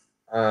house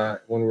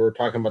when we were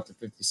talking about the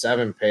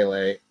 57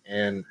 Pele,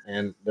 and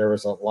there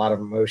was a lot of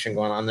emotion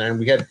going on there, and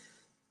we had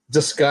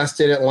discussed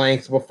it at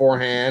length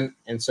beforehand,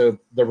 and so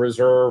the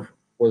reserve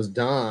was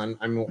done.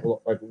 I mean,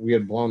 like we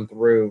had blown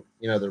through,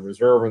 the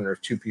reserve, and there's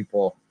two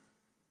people,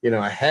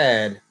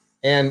 ahead,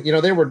 and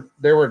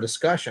there were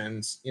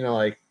discussions,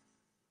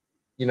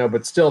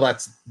 but still,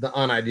 that's the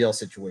unideal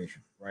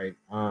situation, right?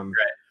 Right.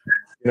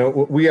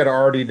 We had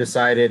already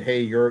decided,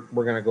 hey, we're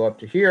going to go up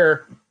to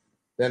here.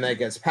 Then that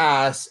gets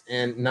passed,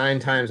 and 9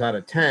 times out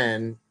of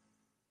 10,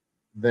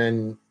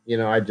 then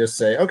I just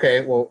say,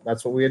 okay, well,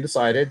 that's what we had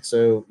decided.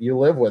 So you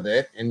live with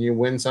it, and you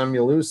win some,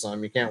 you lose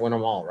some. You can't win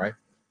them all, right?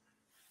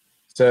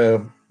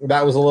 So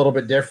that was a little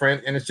bit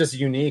different, and it's just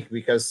unique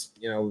because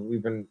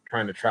we've been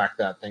trying to track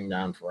that thing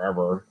down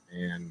forever,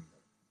 and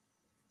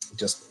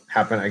just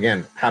happened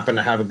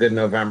to have a good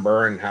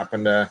November, and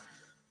happened to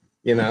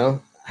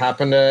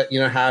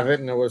have it,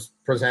 and it was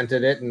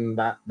presented it, and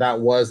that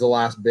was the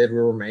last bid we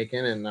were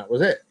making, and that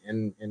was it,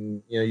 and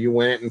you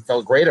win it and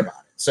felt great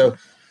about it. So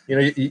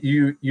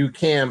you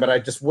can, but I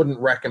just wouldn't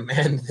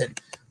recommend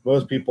that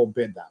most people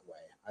bid that way.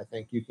 I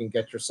think you can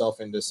get yourself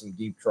into some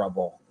deep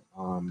trouble,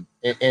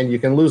 and you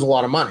can lose a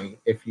lot of money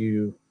if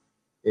you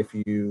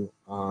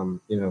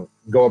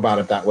go about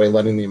it that way,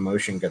 letting the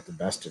emotion get the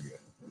best of you.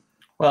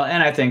 Well,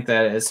 and I think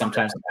that it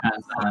sometimes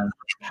depends on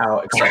how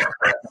exciting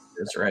it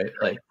is, right?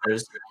 Like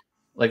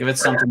if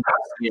it's something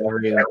you see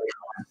every month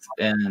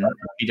in a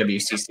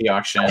PWCC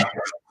auction,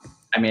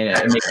 I mean,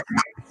 it makes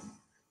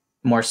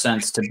more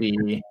sense to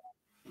be,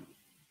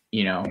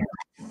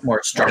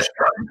 more structured,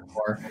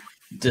 more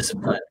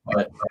disciplined.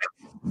 But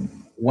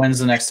when's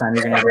the next time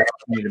you're going to have the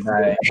opportunity to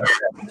buy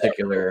a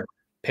particular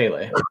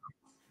Pele?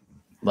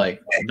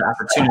 Like the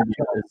opportunity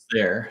is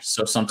there,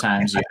 so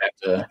sometimes you have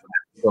to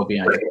go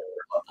beyond your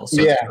level.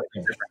 So yeah, it's a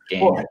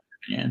different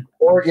game.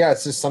 Or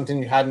it's just something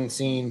you hadn't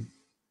seen,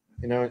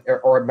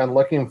 or had been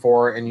looking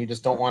for, and you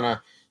just don't want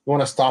to. You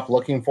want to stop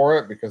looking for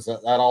it because that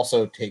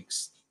also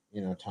takes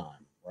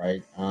time,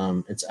 right?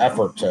 It's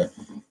effort to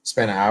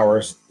spend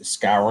hours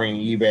scouring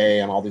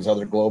eBay and all these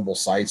other global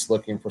sites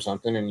looking for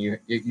something, and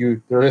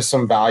there is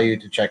some value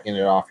to checking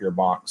it off your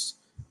box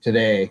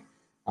today.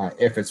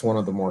 If it's one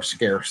of the more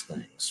scarce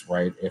things,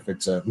 right? If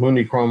it's a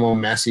Mundi Chromo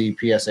Messi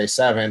PSA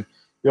 7,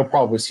 you'll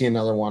probably see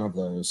another one of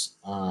those,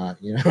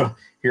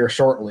 here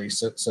shortly.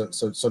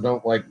 So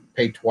don't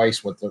pay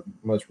twice what the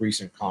most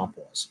recent comp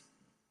was.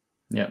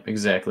 Yep,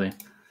 exactly.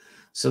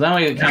 So then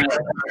we kind of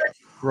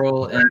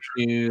roll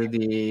into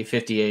the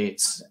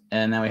 58s,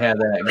 and then we have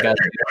that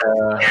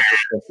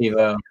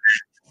Gazziva,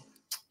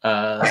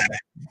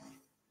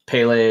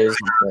 Pele's,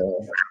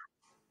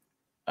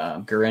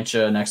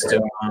 Garrincha next to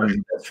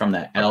him. That's from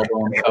that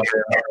album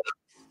cover,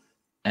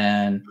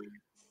 and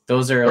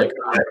those are like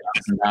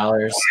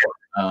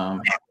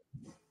 $1,000.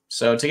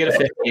 So to get a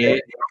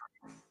 58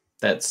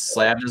 that's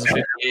slabbed as a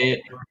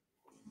 58,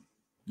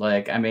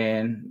 I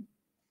mean,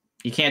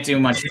 you can't do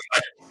much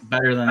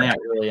better than that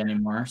really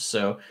anymore.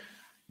 So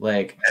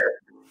that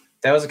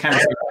was a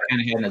conversation I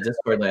kind of had in the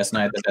Discord last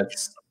night.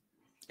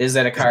 Is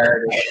that a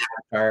card? Is it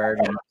a card?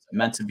 And it's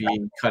meant to be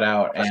cut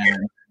out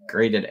and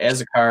graded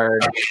as a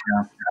card?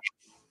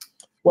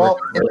 Well,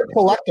 it's a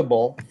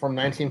collectible from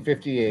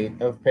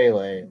 1958 of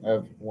Pele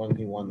of when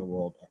he won the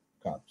World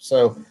Cup.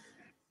 So,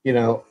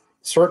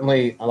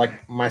 certainly,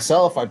 like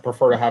myself, I'd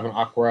prefer to have an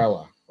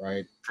Aquarella,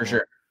 right? For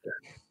sure.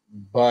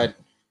 But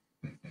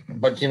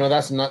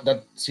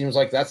that seems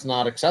like that's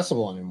not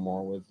accessible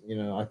anymore. With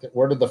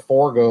where did the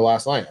 4 go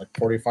last night? Like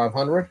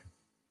 4,500.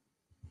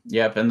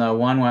 Yep, and the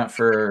one went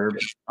for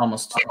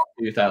almost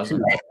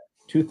 2,000.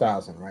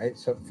 2,000, right?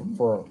 So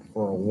for a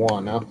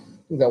one, now I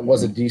think that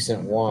was a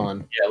decent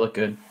one. Yeah, it looked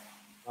good.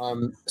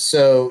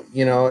 So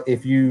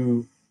if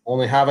you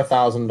only have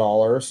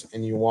 $1,000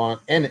 and you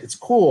want, and it's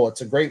cool,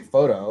 it's a great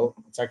photo.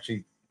 It's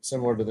actually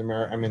similar to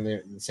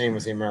the same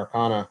as the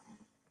Americana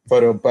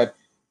photo, but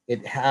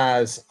it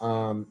has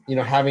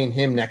having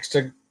him next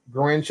to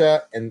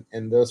Garrincha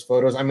and those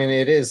photos. I mean,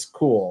 it is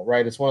cool,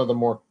 right? It's one of the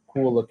more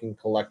cool looking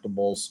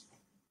collectibles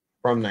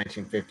from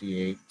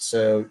 1958.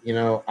 So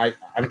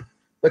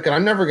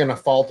I'm never going to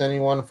fault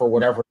anyone for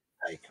whatever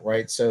they like,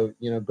 right? So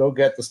go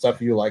get the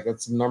stuff you like.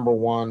 That's number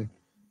one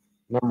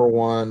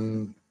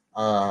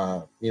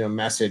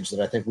message that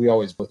I think we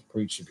always both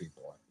preach to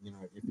people.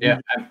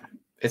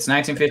 It's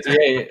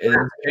 1958. It is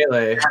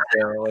Pele.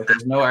 So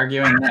there's no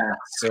arguing that.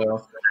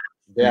 So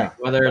yeah,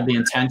 whether the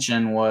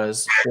intention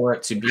was for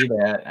it to be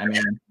that, I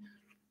mean,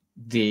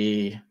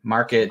 the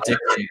market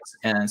dictates,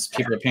 and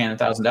people are paying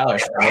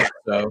 $1,000 for it.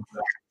 So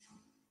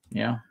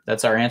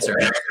that's our answer.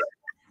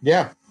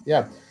 Yeah.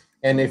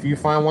 And if you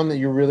find one that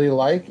you really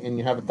like and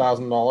you have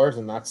 $1,000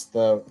 and that's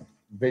the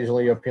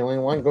visually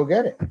appealing one, go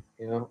get it.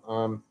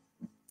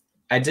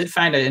 I did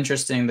find it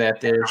interesting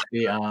that there's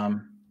the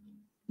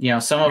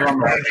some of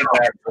them are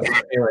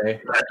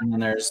Pele, and then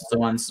there's the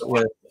ones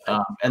with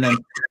and then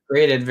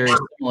graded very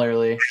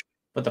similarly,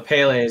 but the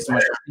Pele is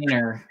much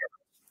cleaner.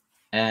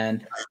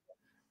 And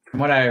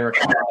from what I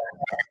recall,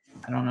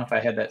 I don't know if I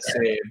had that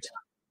saved.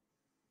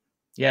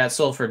 Yeah, it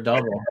sold for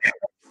double.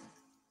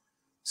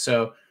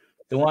 So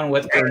the one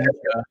with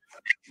Garrincha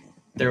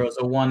there was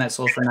a one that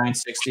sold for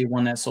 $960,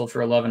 one that sold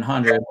for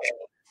 $1,100,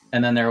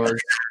 and then there was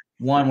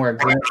one where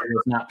Green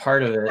was not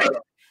part of it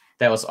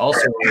that was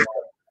also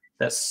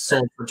that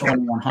sold for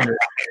 $2,100.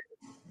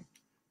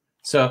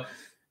 So,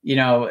 you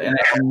know, and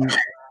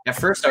at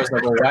first I was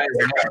like, well, why is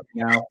that?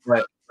 You know,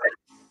 but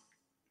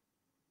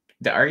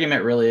the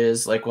argument really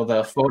is like, well,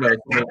 the photo is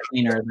way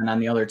cleaner than on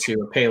the other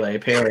two. Pele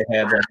had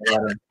like a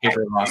lot of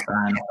paper loss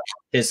on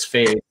his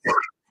face.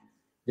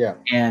 Yeah.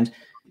 And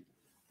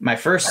my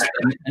first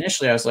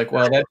initially I was like,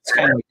 well, that's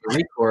kind of like a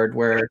record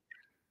where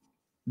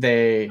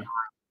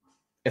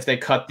if they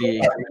cut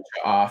the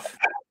off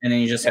and then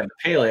you just have the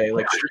Pele,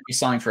 like should be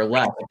selling for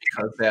less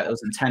because that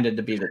was intended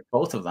to be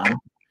both of them.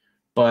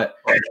 But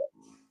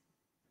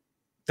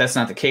that's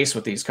not the case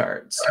with these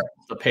cards.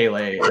 The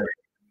Pele,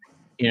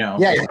 you know.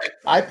 Yeah,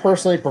 I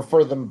personally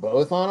prefer them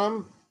both on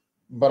them,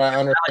 but I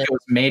understand like it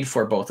was made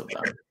for both of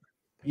them.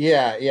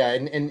 Yeah,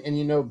 and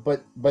you know,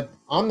 but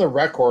on the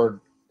record,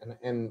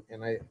 and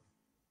I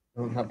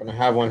don't happen to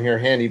have one here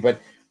handy, but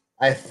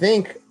I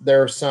think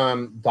there's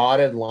some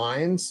dotted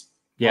lines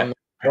on the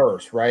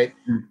reverse, right?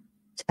 Mm-hmm.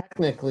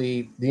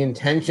 Technically, the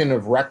intention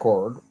of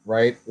record,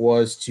 right,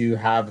 was to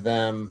have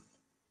them,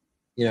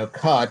 you know,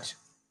 cut,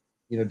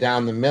 you know,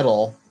 down the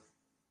middle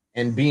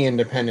and be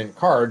independent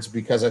cards,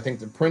 because I think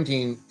the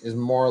printing is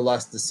more or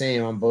less the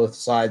same on both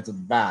sides of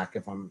the back,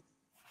 if I'm,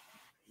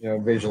 you know,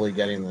 visually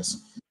getting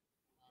this.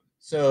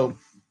 So,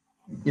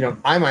 you know,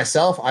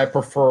 I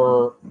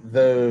prefer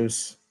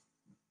those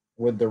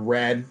with the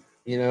red,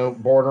 you know,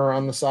 border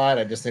on the side.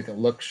 I just think it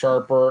looks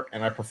sharper,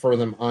 and I prefer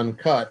them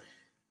uncut.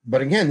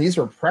 But again, these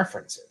are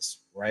preferences,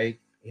 right?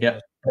 Yeah.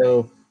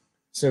 So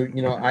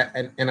you know,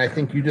 I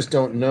think you just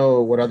don't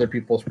know what other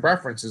people's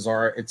preferences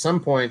are. At some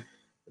point,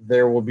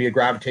 there will be a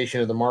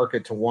gravitation of the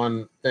market to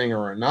one thing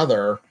or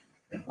another.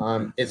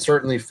 It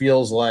certainly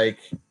feels like,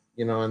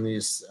 you know, in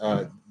these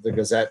the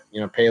Gazette,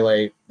 you know,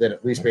 Pele, that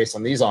at least based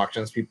on these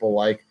auctions, people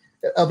like.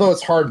 Although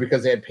it's hard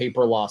because they had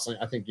paper loss,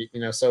 I think, you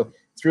know, so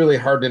it's really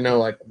hard to know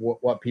like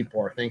what people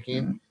are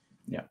thinking.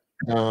 Yeah.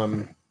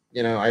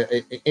 You know,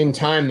 in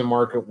time the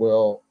market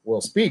will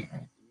speak.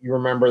 You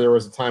remember there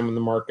was a time when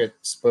the market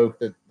spoke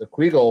that the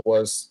Quiggle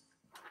was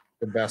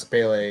the best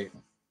Pele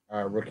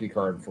rookie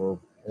card for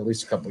at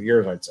least a couple of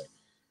years, I'd say.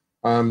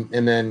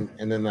 And then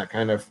that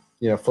kind of,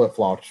 you know, flip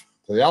flopped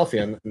to the Alfie,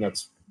 and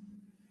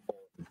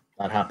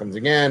that happens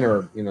again,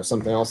 or, you know,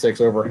 something else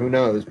takes over. Who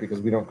knows?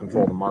 Because we don't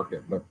control the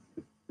market. But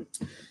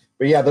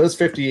yeah, those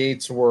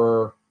 58s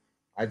were,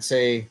 I'd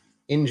say,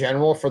 in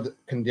general, for the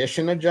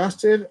condition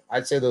adjusted,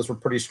 I'd say those were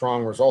pretty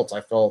strong results.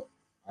 I felt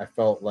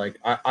like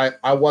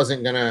I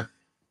wasn't gonna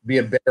be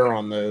a bidder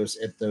on those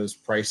at those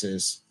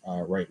prices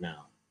right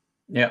now.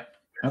 Yeah.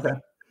 Okay.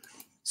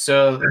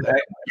 So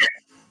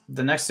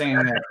the next thing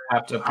that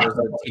popped up was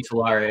the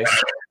Titulares,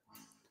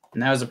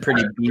 and that was a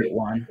pretty beat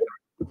one.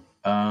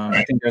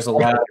 I think there's a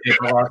lot of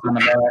paper loss on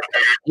the back.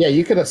 Yeah,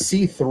 you could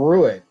see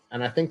through it,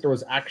 and I think there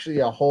was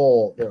actually a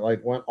hole that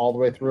like went all the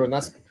way through, and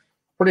that's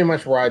pretty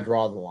much where I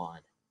draw the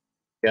line.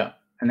 Yeah,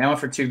 and that went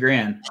for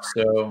 $2,000.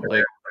 So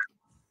like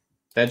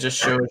that just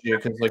shows you,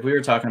 because like we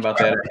were talking about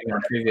that in a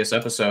previous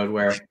episode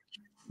where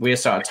we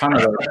saw a ton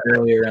of those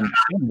earlier in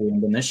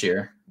than this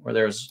year, where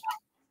there was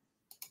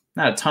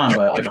not a ton,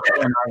 but like a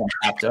ton of them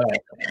popped up,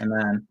 and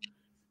then,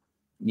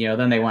 you know,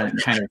 then they went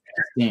kind of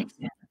extinct.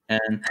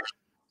 And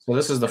so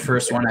this is the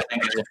first one I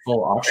think is a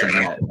full auction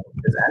that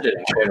has ended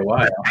in quite a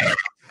while.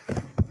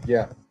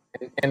 Yeah,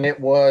 and it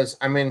was.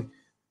 I mean,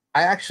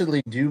 I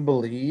actually do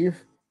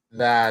believe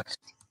that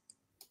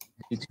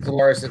the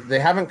Titulares, they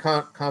haven't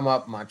come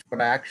up much,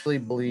 but I actually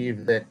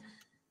believe that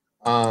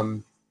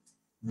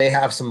they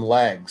have some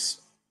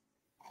legs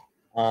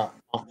on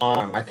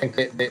them. I think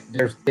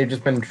they've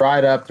just been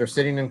dried up. They're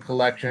sitting in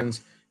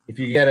collections. If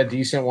you get a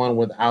decent one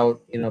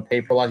without, you know,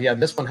 paper loss, yeah,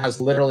 this one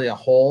has literally a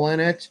hole in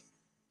it,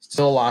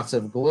 still lots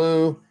of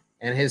glue,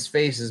 and his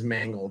face is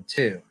mangled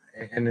too.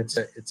 And it's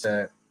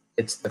the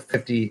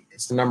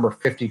number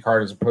 50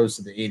 card as opposed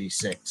to the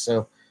 86.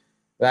 So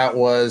that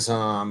was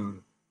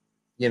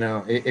you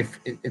know, if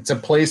it's a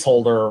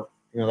placeholder,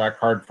 you know, that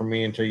card for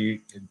me until you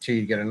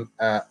get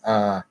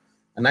a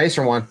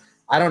nicer one.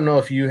 I don't know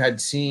if you had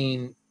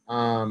seen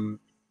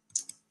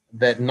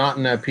that, not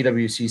in a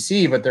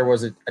PWCC, but there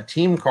was a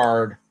team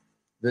card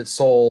that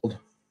sold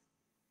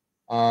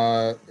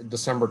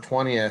December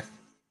 20th,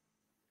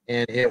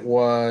 and it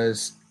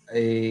was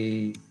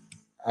a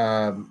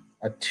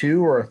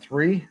 2 or a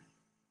 3,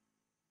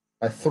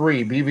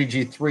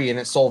 BVG 3, and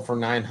it sold for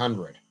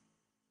 900.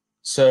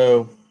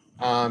 So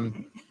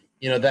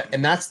you know,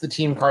 that's the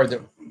team card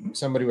that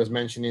somebody was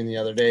mentioning the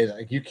other day.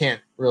 Like, you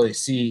can't really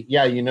see.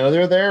 Yeah, you know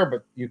they're there,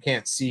 but you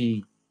can't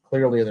see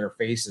clearly their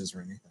faces or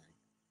anything.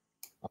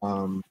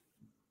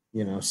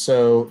 You know,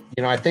 so,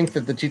 you know, I think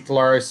that the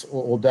Titulares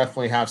will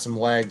definitely have some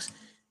legs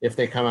if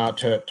they come out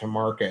to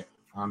market.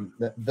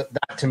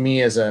 That to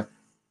me is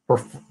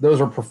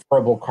those are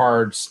preferable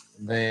cards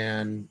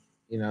than,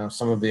 you know,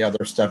 some of the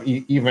other stuff.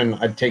 Even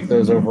I'd take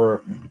those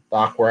over the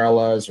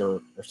Aquarellas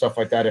or stuff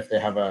like that if they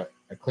have a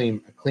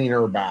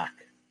cleaner back.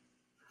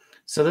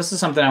 So this is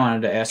something I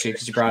wanted to ask you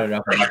because you brought it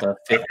up about the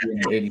 50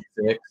 and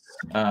 86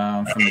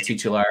 from the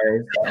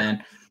titulares,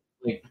 and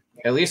like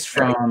at least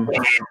from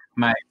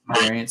my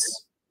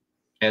experience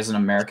as an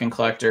American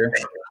collector,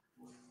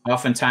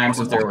 oftentimes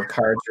if there were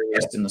cards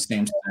released in the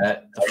same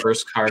set, the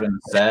first card in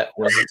the set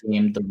was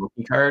deemed the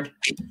rookie card,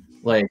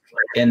 like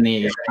in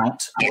the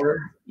count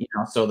order,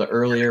 so the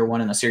earlier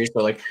one in the series.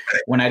 So like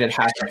when I did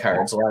hockey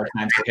cards, a lot of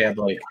times they had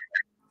like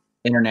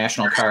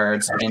international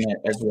cards in it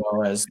as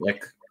well as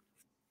like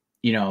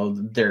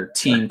their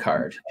team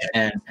card,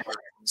 and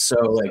so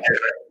like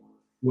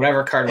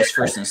whatever card was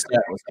first in the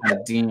set was kind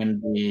of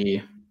deemed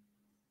the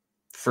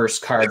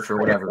first card for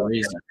whatever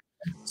reason.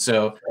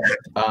 So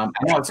I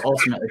know it's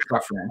ultimately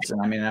preference, and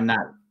I mean I'm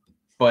not,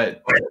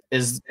 but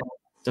does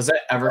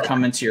that ever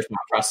come into your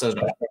process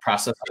at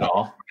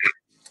all?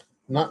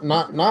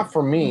 Not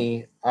for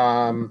me.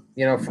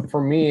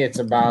 For me, it's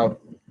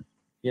about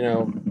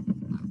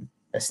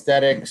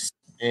aesthetics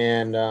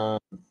and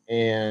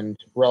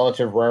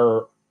relative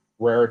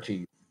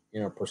rarity,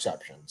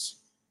 perceptions,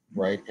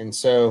 right? And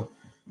so,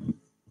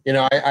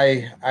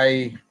 I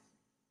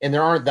and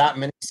there aren't that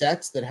many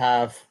sets that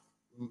have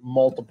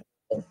multiple,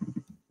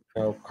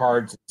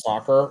 cards in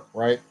soccer,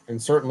 right?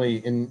 And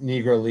certainly in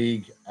Negro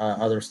League,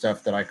 other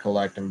stuff that I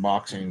collect in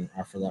boxing,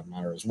 for that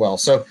matter, as well.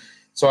 So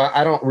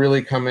I don't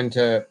really come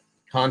into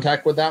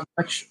contact with that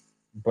much,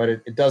 but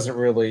it doesn't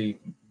really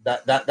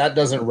that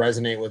doesn't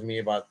resonate with me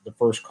about the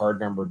first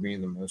card number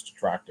being the most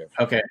attractive.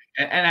 Okay,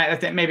 and I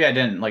think maybe I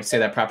didn't say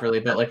that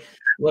properly, but like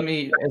let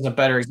me, as a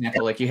better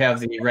example, like you have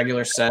the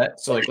regular set.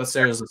 So like let's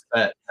say there's a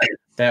set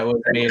that was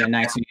made in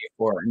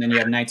 1984, and then you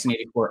have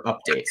 1984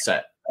 update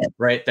set,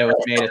 right? That was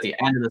made at the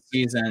end of the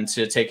season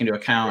to take into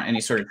account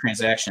any sort of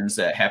transactions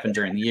that happened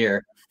during the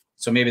year.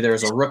 So maybe there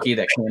was a rookie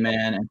that came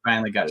in and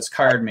finally got his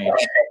card made.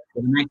 The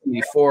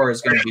 1984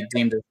 is going to be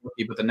deemed as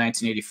rookie, but the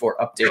 1984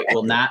 update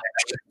will not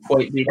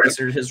quite be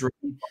considered his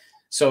rookie.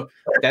 So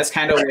that's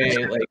kind of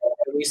way, like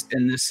at least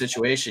in this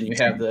situation, you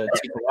have the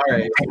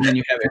titulares, and then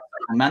you have a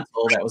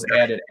supplemental that was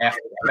added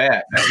after the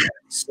fact.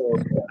 So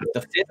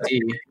the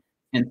 50,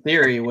 in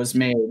theory, was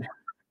made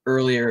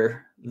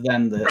earlier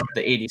than the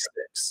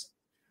 86.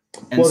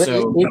 And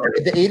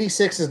the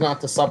 86 is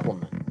not the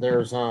supplement.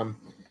 There's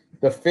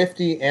the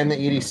 50 and the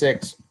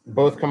 86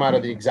 both come out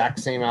of the exact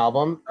same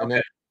album, and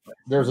then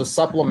there's a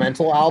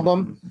supplemental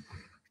album,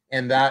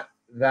 and that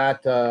has.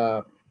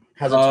 No,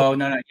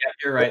 yeah,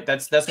 you're right.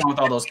 That's one with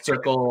all those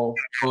circle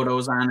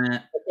photos on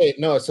it. Okay,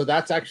 no, so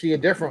that's actually a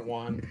different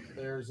one.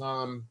 There's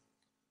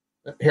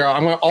here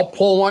I'll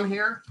pull one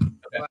here.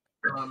 Okay.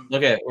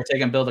 Look at it. We're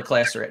taking Bill to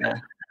class right now.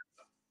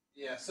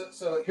 Yeah,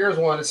 so here's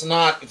one. It's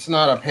not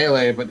a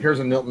Pele, but here's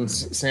a Nilton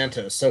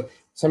Santos. So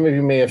some of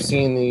you may have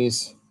seen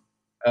these.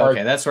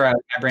 Okay, that's where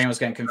my brain was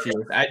getting confused.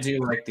 I do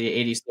like the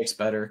 86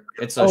 better.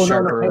 It's a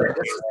sharper. No.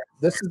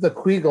 This is the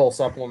Queagle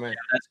supplement.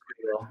 Yeah, that's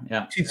Queagle.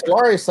 Yeah.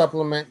 Titulare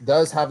supplement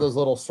does have those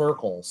little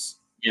circles.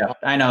 Yeah,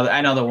 I know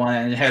the one,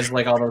 and it has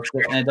like all those,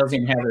 and it doesn't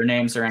even have their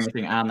names or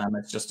anything on them.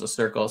 It's just a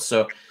circle.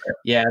 So,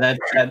 yeah,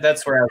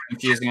 that's where I was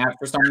confusing.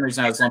 For some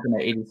reason, I was lumping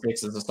the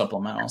 86 as a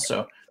supplemental.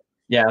 So,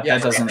 yeah,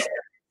 that doesn't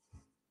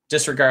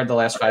disregard the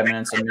last 5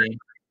 minutes of me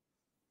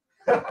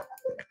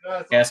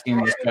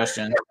asking these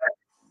questions.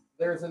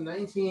 There's a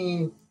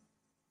 19.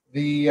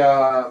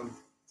 Let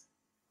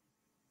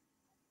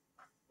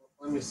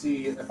me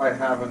see if I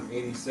have an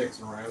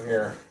 86 around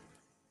here.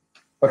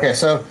 Okay,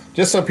 so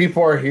just so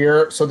people are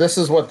here, so this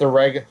is what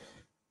the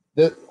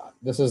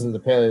this isn't the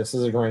Paleo, this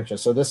is a Grancha.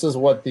 So this is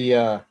what the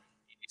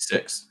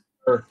 86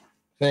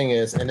 thing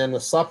is, and then the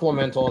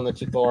supplemental and the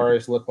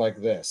titulares look like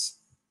this.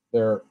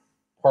 They're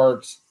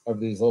parts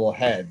of these little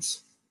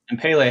heads. And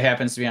Pele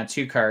happens to be on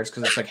 2 cards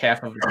because it's like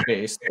half of the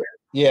base.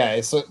 Yeah,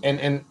 so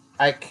and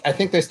I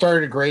think they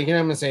started grading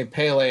him and saying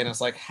Pele, and it's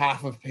like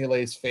half of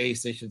Pele's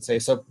face, they should say.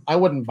 So I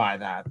wouldn't buy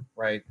that,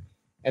 right?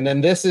 And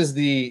then this is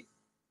the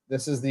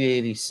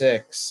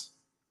 86.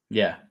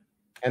 Yeah.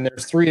 And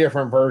there's 3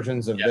 different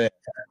versions of this.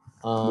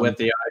 With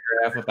the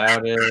autograph,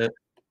 without it.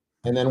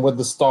 And then with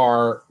the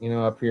star,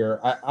 up here.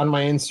 On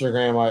my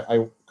Instagram,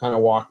 I kind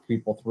of walk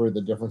people through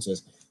the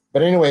differences.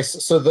 But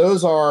anyways, so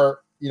those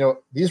are,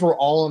 these were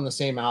all in the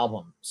same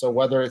album. So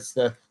whether it's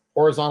the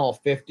horizontal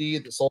 50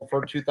 that sold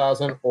for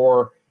 2,000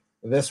 or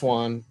this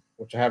one,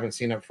 which I haven't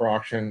seen up for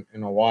auction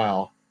in a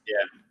while.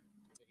 Yeah.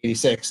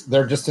 86.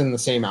 They're just in the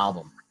same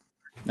album.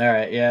 All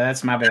right. Yeah,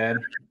 that's my bad.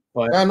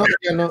 But no. It's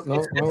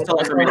still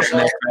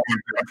information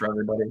for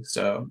everybody.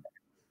 So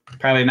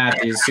probably not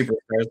these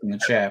superstars in the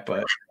chat,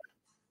 but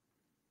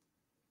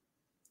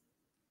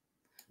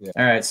yeah.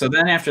 All right. So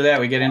then after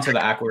that, we get into the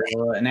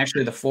Aquarela, and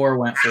actually the 4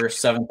 went for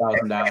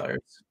 $7,000.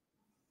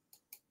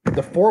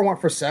 The 4 went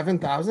for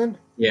 $7,000?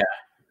 Yeah.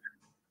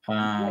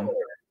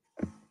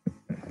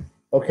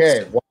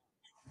 Okay, well,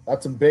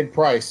 that's a big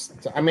price.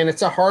 I mean,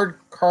 it's a hard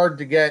card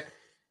to get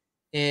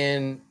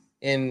in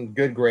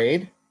good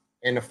grade,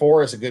 and a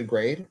 4 is a good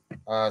grade.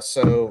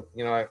 So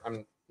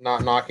I'm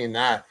not knocking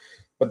that,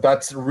 but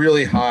that's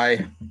really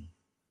high,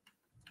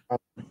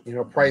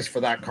 price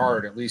for that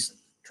card, at least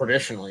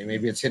traditionally.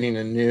 Maybe it's hitting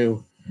a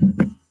new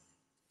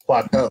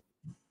plateau.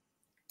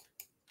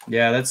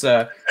 Yeah, that's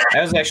that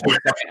was actually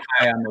second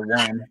high on the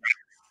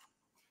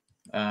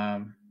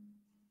one.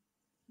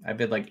 I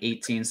bid like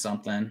 18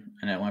 something,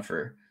 and it went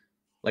for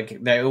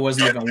like that. It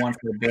wasn't even one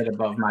for a bid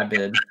above my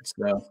bid,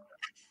 so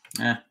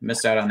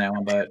missed out on that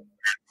one. But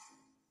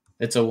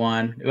it's a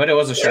one. But it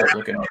was a sharp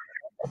looking one.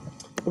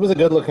 It was a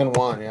good looking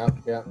one, yeah.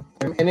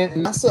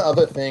 And that's the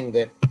other thing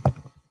that,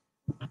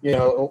 you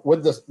know,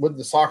 with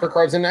the soccer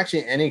cards, and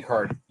actually any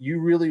card, you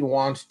really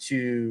want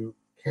to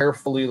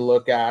carefully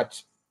look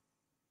at,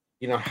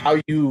 you know, how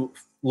you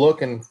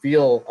look and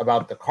feel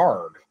about the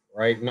card,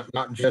 right?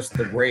 Not just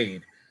the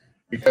grade,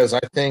 because I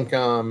think you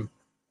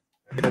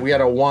know, we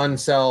had a one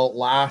sell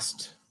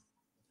last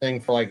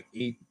thing for like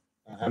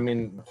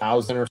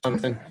 1,000 or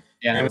something.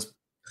 Yeah, and it's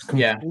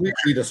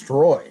completely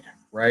destroyed,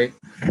 right?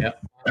 Yeah.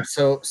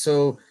 So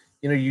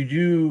you know, you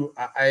do.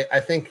 I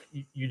think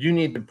you do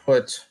need to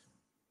put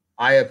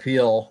eye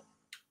appeal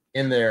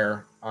in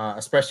there,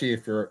 especially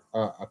if you're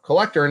a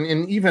collector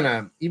and even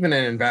an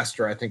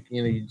investor. I think,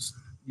 you know,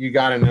 you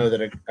got to know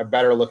that a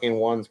better looking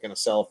one's going to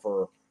sell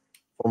for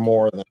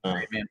more than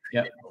a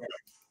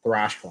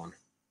thrashed one.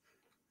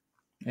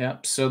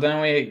 Yep. So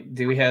then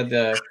we had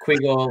the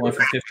Quiggle went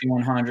for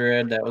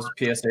 5,100. That was a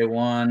PSA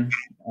 1.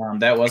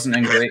 That wasn't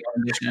in great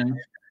condition.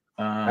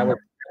 That was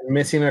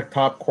missing a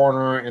top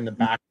corner and the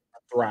back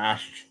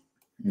thrashed.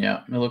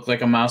 Yeah, it looked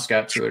like a mouse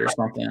got to it or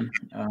something.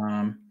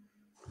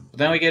 But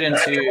then we get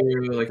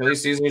into, like, at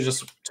least these are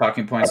just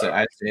talking points that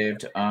I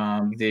saved.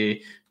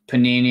 The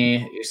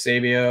Panini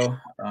Eusebio,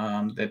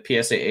 the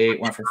PSA 8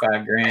 went for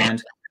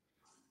 $5,000.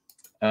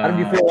 How did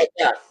you feel like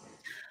that?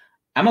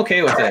 I'm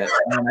okay with it.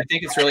 I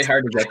think it's really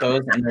hard to get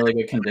those in really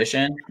good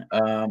condition.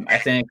 I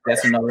think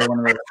that's another one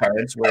of those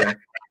cards where,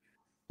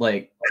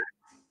 like,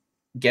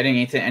 getting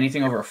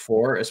anything over a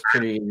 4 is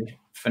pretty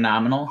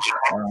phenomenal.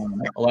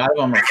 A lot of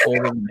them are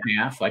folded in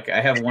half. Like,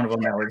 I have one of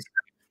them that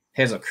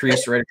has a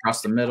crease right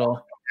across the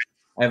middle.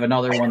 I have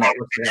another one that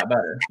looks a lot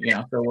better, you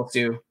know. So we'll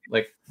see.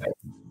 Like,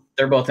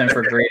 they're both in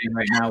for grading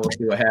right now. We'll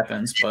see what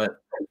happens,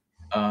 but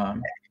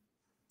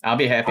I'll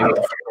be happy with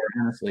the 4,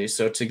 honestly.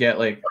 So to get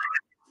like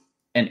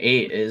an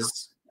 8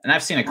 is, and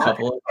I've seen a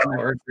couple of them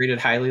that were graded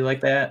highly like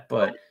that,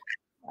 but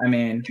I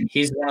mean,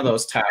 he's one of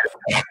those top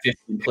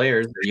 15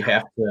 players that you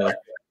have to,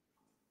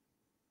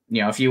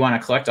 you know, if you want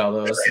to collect all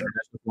those,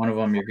 that's one of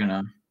them you're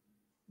gonna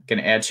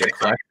add to your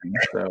collection.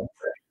 So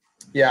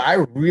yeah,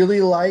 I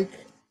really like.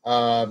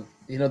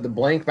 You know, the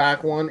blank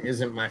back one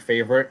isn't my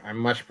favorite. I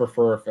much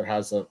prefer if it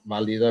has a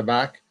Valida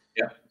back.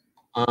 Yeah.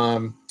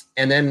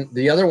 And then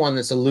the other one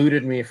that's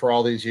eluded me for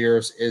all these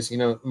years is, you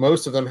know,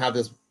 most of them have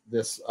this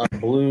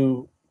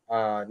blue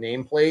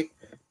nameplate.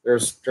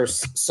 There's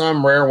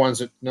some rare ones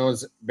that no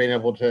one's been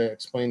able to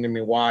explain to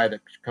me why,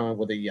 that come up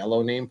with a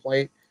yellow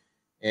nameplate,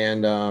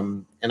 and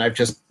I've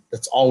just,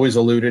 it's always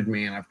eluded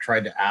me, and I've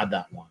tried to add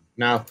that one.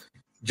 Now,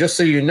 just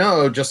so you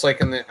know, just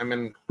like I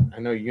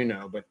know you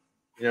know, but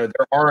you know,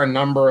 there are a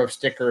number of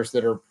stickers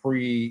that are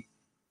you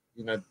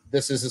know,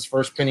 this is his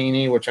first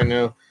Panini, which I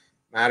know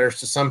matters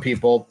to some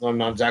people. I'm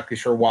not exactly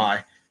sure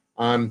why.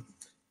 But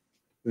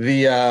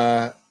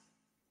there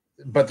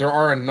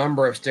are a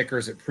number of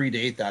stickers that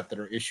predate that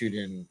are issued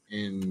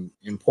in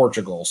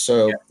Portugal.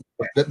 So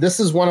this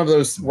is one of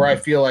those where I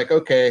feel like,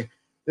 okay,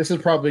 this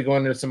is probably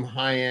going to some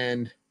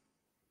high-end,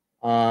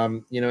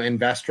 you know,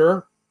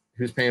 investor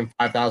who's paying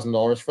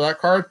 $5,000 for that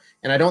card.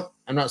 And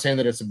I'm not saying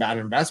that it's a bad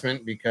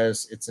investment,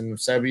 because it's in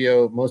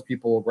Eusebio. Most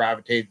people will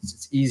gravitate.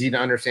 It's easy to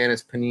understand.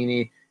 It's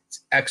Panini.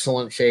 It's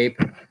excellent shape.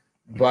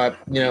 But,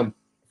 you know,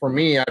 for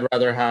me, I'd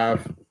rather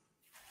have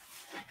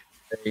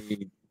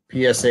a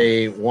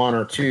PSA 1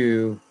 or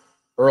 2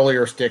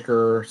 earlier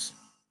stickers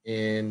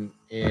in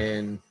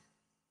you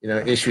know,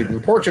 issued in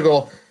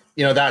Portugal.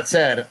 You know, that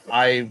said,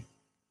 I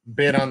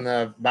bid on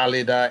the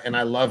Valida and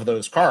I love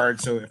those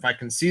cards, so if I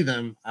can see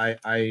them, I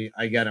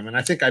get them. And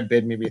I think I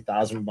bid maybe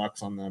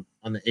 $1,000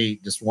 on the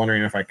 8, just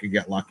wondering if I could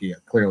get lucky.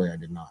 Clearly I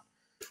did not.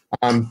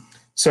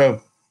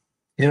 So,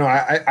 you know,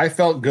 I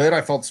felt good.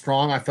 I felt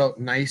strong. I felt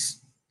nice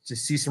to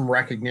see some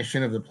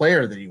recognition of the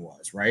player that he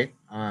was, right?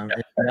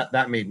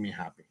 That made me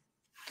happy.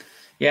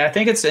 Yeah, I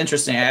think it's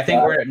interesting. I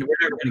think we're never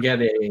going to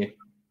get a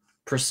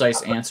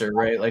precise answer,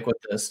 right? Like with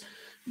this,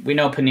 we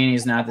know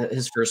Panini's not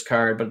his first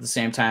card, but at the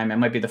same time, it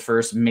might be the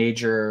first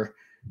major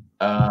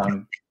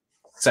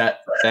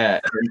set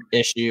that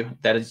issue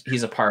that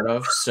he's a part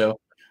of. So,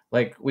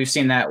 like, we've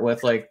seen that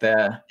with like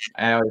I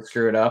always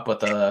screw it up with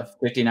the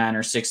 59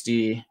 or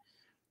 60.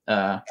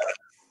 Somebody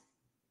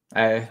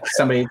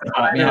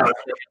taught me how to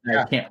say it,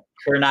 I can't.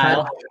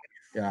 Nile.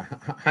 Yeah,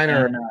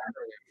 Heiner.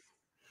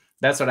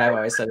 That's what I've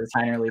always said is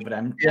Heinerly, but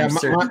I'm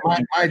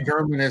my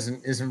German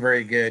isn't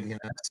very good, you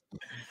know.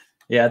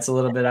 Yeah, it's a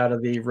little bit out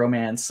of the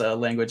Romance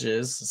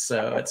languages,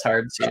 so it's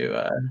hard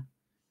to.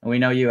 We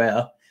know you,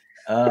 Al.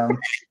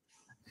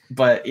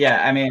 But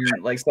yeah, I mean,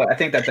 like, so I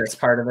think that's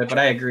part of it. But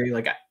I agree.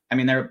 Like, I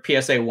mean, their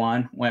PSA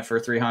 1 went for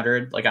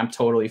 300. Like, I'm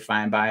totally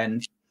fine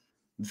buying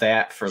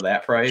that for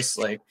that price.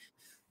 Like,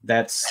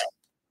 that's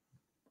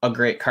a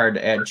great card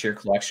to add to your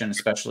collection,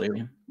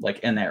 especially like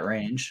in that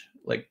range.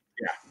 Like,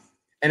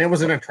 and it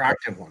was an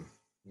attractive one.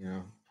 You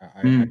know,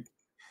 Mm.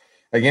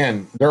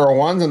 again, there are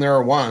ones and there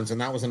are ones,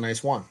 and that was a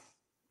nice one.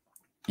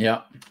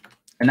 Yeah.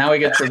 And now we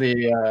get to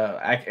the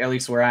at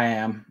least where I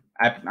am.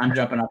 I'm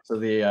jumping up to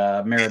the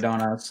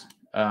Maradonas.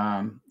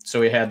 So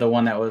we had the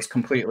one that was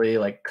completely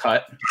like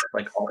cut,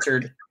 like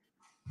altered.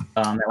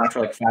 That went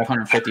for like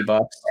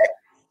 $550.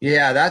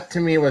 Yeah, that to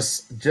me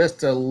was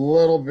just a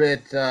little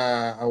bit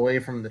away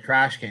from the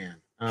trash can.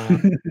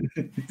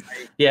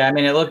 Yeah, I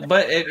mean it looked,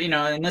 but it, you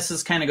know, and this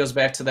is kind of goes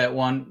back to that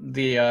one,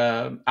 the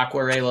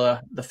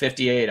Aquarela, the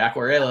 58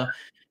 Aquarela,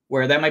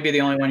 where that might be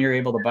the only one you're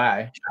able to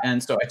buy.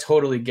 And so I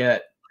totally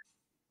get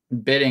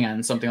bidding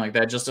on something like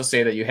that just to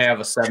say that you have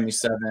a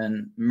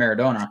 77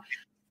 Maradona,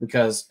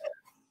 because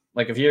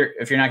like if you're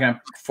not going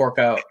to fork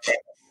out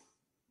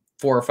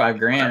 $4 or $5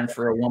 grand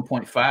for a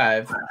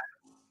 1.5,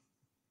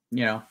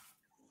 you know,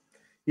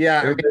 yeah,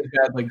 everybody's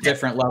got like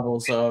different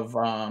levels of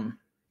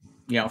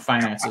you know,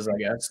 finances, I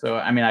guess. So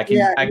I mean, I can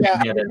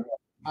get it.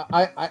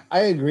 I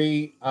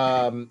agree.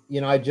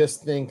 You know, I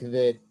just think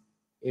that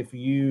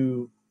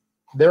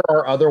there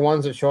are other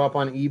ones that show up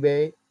on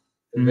eBay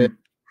that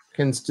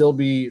can still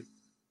be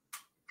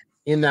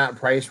in that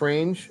price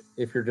range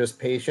if you're just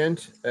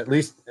patient. At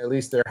least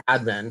there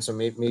had been. So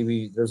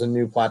maybe there's a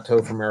new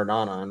plateau for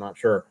Maradona. I'm not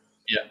sure.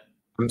 Yeah.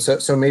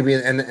 So maybe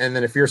and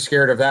then if you're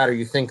scared of that or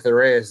you think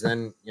there is,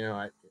 then you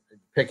know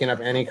picking up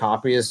any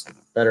copy is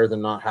better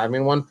than not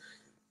having one.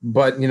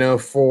 But you know,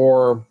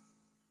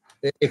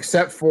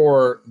 except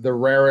for the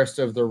rarest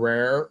of the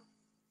rare,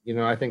 you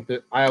know, I think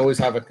that I always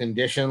have a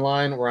condition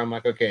line where I'm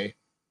like, okay,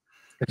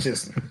 it's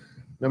just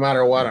no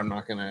matter what, I'm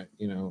not gonna,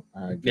 you know,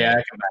 yeah, I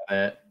can buy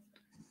that.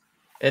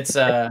 It's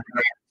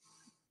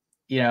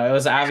you know, it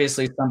was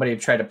obviously somebody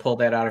tried to pull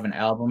that out of an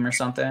album or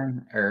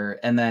something,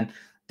 and then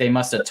they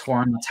must have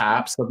torn the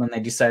top, so then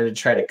they decided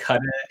to try to cut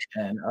it,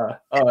 and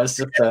it's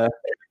just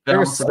there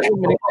was so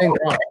many things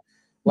wrong.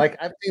 Like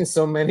I've seen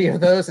so many of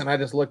those, and I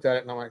just looked at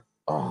it and I'm like,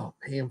 oh,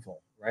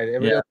 painful, right?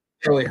 It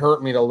really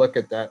hurt me to look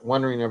at that,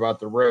 wondering about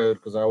the road,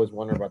 because I always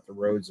wonder about the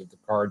roads of the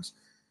cards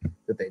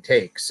that they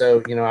take.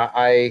 So you know,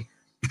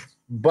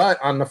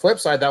 but on the flip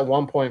side, that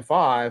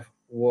 1.5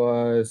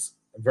 was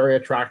a very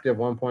attractive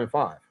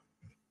 1.5.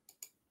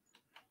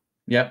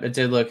 Yep, it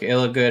did look. It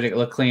looked good. It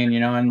looked clean, you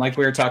know. And like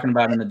we were talking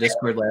about in the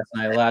Discord last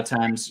night, a lot of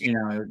times, you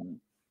know,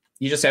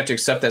 you just have to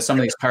accept that some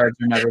of these cards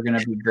are never going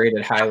to be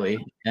graded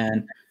highly,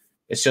 and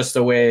it's just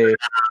the way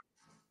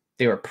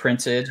they were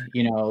printed.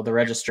 You know, the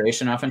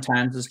registration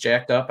oftentimes is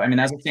jacked up. I mean,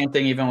 that's the same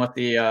thing even with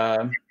the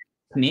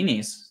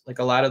paninis. Like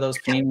a lot of those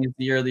paninis,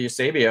 the year of the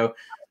Eusebio,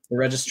 the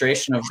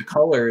registration of the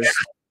colors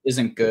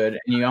isn't good,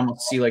 and you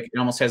almost see like it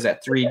almost has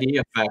that 3D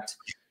effect.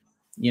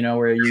 You know,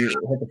 where you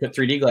have to put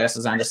 3D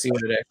glasses on to see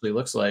what it actually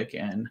looks like,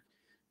 and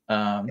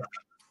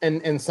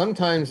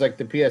sometimes like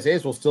the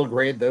PSAs will still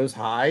grade those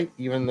high,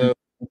 even though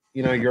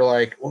you know you're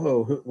like,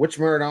 whoa, which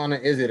Maradona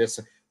is it? It's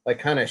like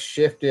kind of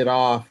shifted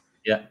off.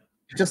 Yeah,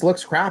 it just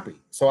looks crappy.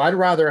 So I'd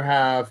rather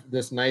have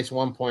this nice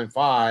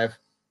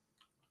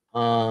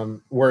 1.5,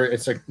 where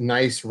it's a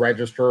nice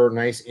register,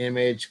 nice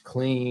image,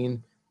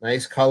 clean,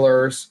 nice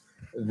colors,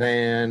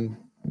 than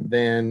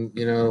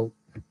you know,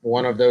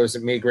 one of those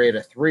that may grade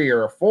a 3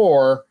 or a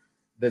 4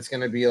 that's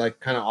going to be like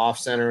kind of off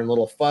center and a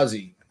little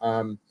fuzzy.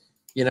 You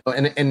know,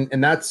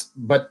 and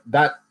but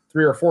that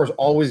 3 or 4 is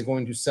always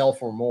going to sell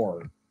for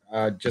more,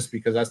 just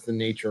because that's the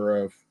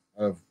nature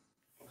of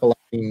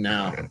collecting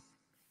now.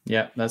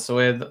 Yeah, that's the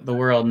way of the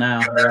world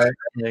now, right?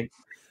 Like,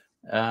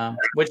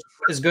 which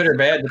is good or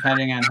bad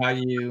depending on how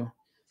you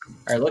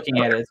are looking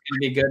at it. It's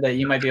going to be good that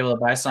you might be able to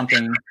buy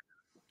something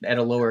at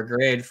a lower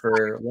grade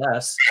for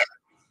less,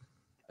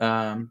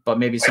 but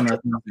maybe some of the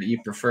things that you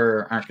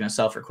prefer aren't going to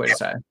sell for quite as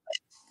high.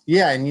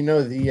 Yeah, and you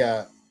know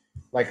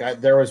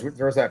there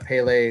was that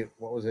Pele,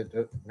 what was it,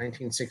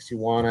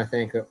 1961, I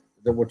think,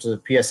 which is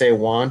a PSA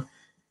 1,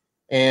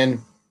 and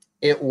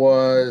it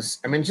was,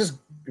 I mean, just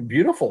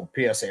beautiful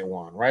PSA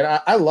 1,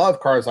 right? I love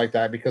cards like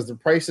that because the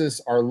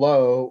prices are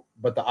low,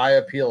 but the eye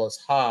appeal is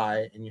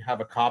high, and you have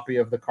a copy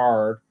of the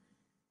card.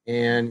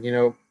 And you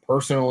know,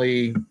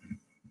 personally, you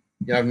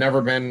know, I've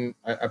never been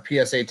a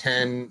PSA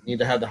 10 need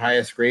to have the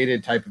highest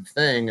graded type of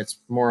thing. It's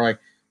more like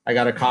I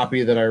got a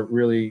copy that I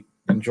really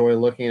enjoy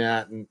looking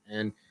at,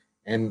 and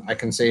I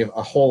can save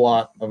a whole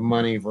lot of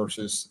money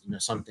versus, you know,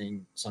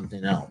 something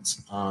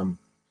else.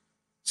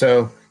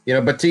 So, you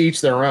know, but to each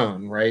their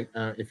own, right?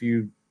 If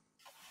you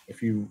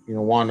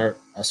know, want a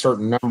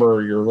certain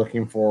number, you're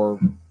looking for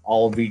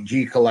all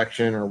VG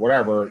collection or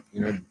whatever, you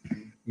know,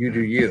 you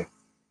do you.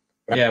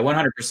 Yeah,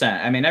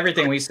 100%. I mean,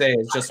 everything we say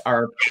is just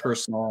our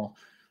personal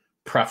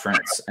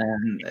preference,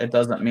 and it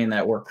doesn't mean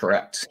that we're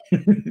correct.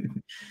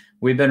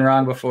 We've been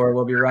wrong before,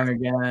 we'll be wrong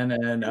again,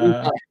 and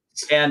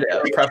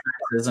preference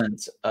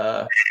isn't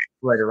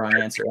right or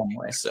wrong answer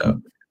anyway.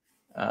 So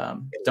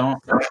don't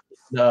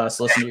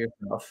listen to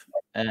yourself.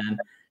 And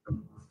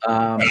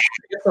I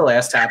guess the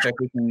last topic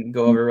we can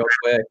go over real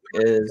quick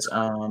is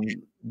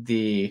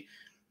the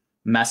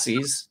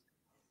Messis.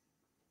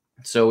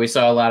 So we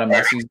saw a lot of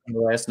Messis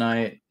last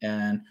night,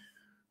 and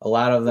a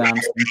lot of them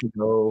seem to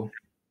go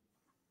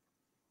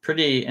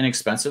pretty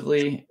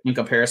inexpensively in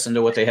comparison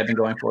to what they had been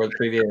going for the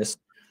previous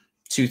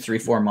 2, 3,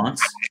 4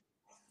 months.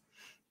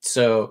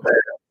 So,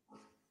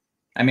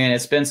 I mean,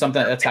 it's been a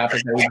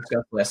topic that we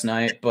discussed last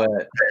night,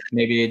 but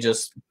maybe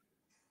just,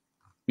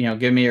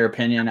 give me your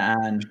opinion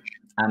on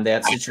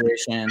that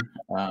situation,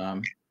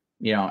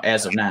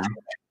 as of now.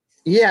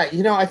 Yeah,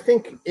 I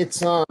think it's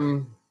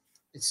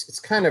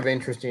kind of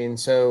interesting.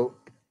 So,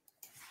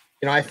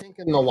 I think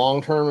in the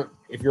long term,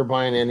 if you're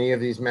buying any of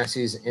these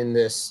Messis in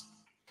this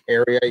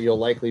area, you'll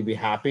likely be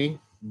happy.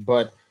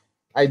 But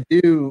I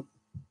do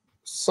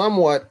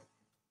somewhat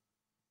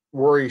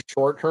worry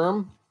short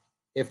term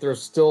if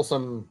there's still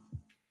some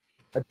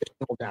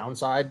additional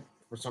downside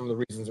for some of the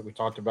reasons that we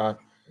talked about,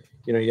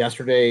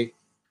 yesterday,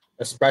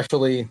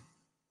 especially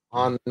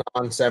on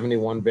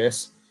non-71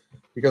 bis,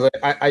 because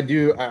I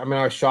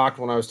was shocked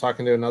when I was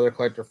talking to another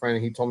collector friend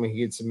and he told me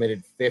he had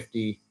submitted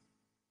 50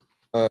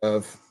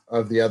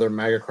 of the other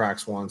Mega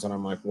Cracks ones, and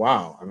I'm like,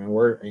 wow. I mean,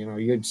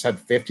 you just had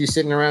 50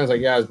 sitting around. I was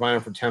like, yeah, I was buying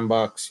them for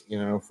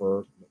 $10,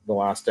 for the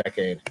last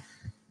decade,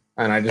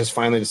 and I just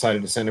finally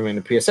decided to send him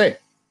into PSA.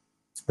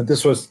 But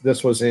this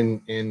was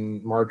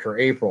in March or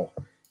April,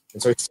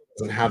 and so he still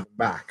doesn't have them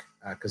back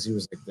because he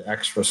was like the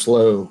extra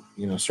slow,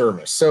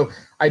 service. So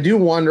I do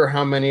wonder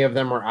how many of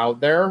them are out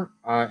there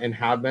and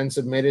have been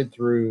submitted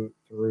through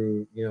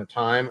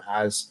time,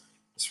 as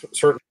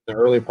certainly in the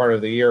early part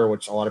of the year,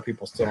 which a lot of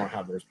people still don't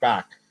have theirs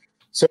back.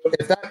 So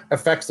if that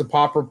affects the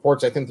pop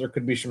reports, I think there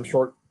could be some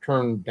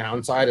short-term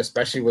downside,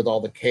 especially with all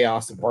the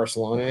chaos that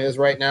Barcelona is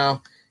right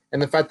now, and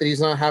the fact that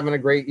he's not having a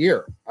great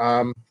year.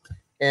 And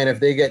if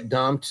they get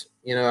dumped,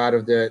 out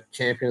of the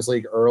Champions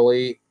League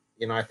early,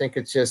 I think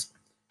it's just,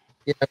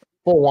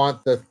 people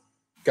want the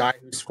guy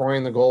who's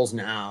scoring the goals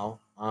now.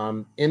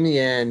 In the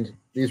end,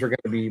 these are going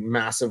to be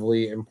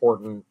massively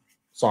important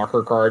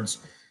soccer cards.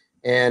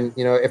 And,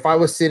 if I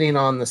was sitting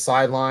on the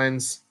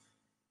sidelines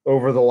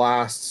over the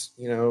last,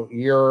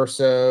 year or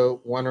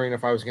so, wondering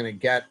if I was going to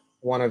get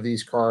one of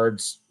these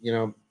cards,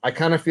 I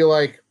kind of feel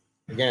like,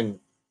 again,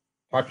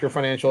 talk to your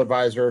financial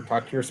advisor,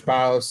 talk to your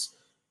spouse,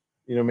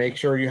 make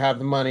sure you have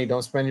the money,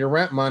 don't spend your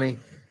rent money.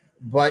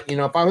 But,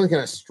 if I was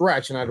going to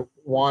stretch and I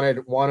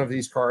wanted one of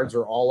these cards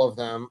or all of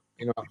them,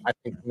 I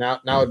think now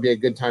would be a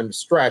good time to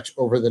stretch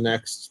over the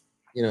next,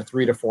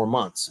 3 to 4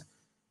 months.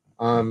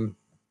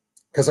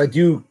 Because I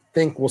do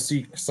think we'll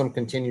see some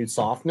continued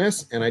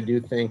softness. And I do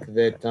think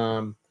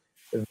that,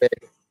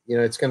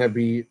 it's going to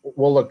be,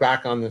 we'll look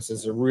back on this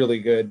as a really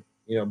good,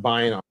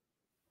 buying on.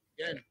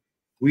 Again,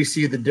 we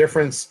see the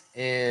difference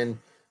in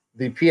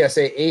the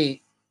PSA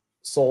 8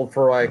 sold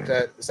for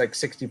it's like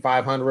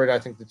 6,500. I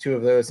think the two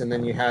of those, and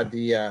then you had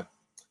the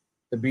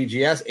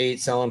BGS 8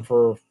 selling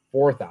for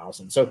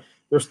 4,000. So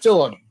there's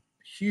still a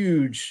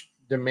huge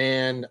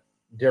demand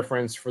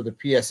difference for the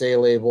PSA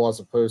label as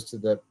opposed to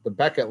the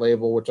Beckett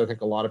label, which I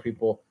think a lot of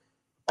people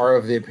are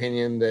of the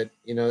opinion that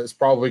it's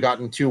probably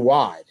gotten too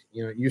wide.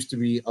 It used to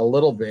be a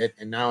little bit,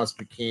 and now it's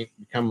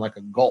become like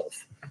a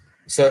gulf.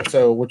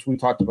 So which we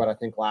talked about, I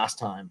think, last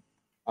time.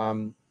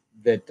 So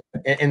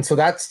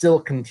that still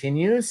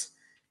continues.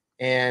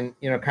 And,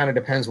 kind of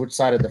depends which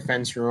side of the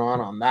fence you're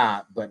on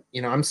that. But,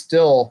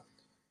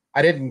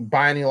 I didn't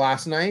buy any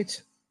last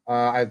night.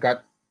 I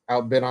got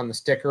outbid on the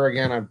sticker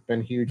again. I've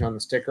been huge on the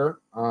sticker.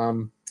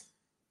 I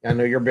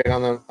know you're big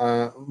on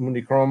the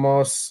Mundi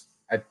Chromos.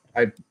 I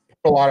put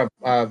a lot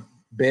of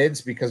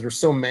bids because there's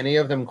so many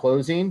of them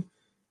closing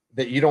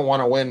that you don't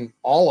want to win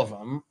all of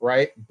them,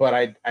 right? But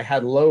I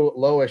had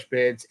lowish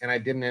bids, and I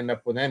didn't end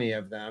up with any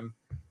of them.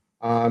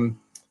 And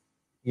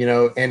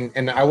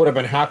I would have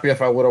been happy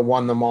if I would have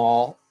won them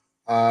all,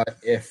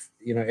 if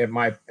at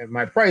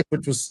my price,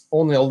 which was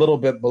only a little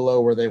bit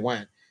below where they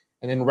went.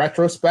 And in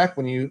retrospect,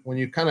 when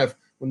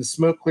the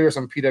smoke clears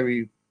on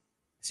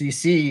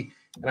PWCC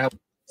and I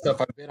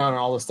bid on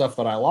all the stuff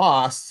that I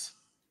lost,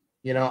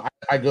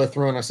 I go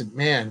through and I said,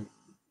 man,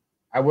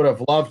 I would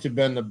have loved to have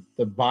been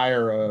the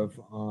buyer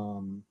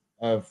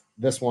of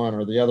this one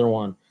or the other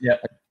one. Yeah,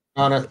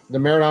 on the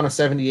Maradona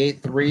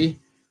 78-3,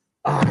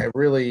 I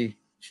really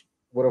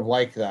would have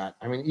liked that.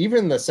 I mean,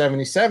 even the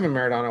 77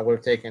 Maradona would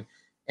have taken,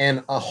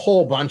 and a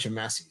whole bunch of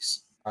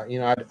Messis.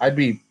 I'd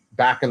be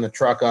backing the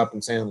truck up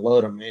and saying,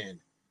 load them in.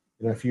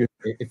 If you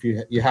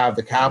have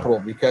the capital,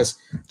 because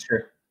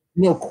sure,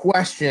 no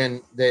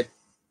question that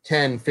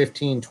 10,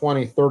 15,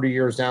 20, 30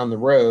 years down the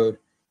road,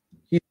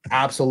 he's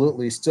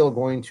absolutely still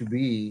going to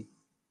be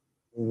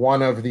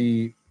one of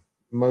the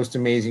most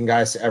amazing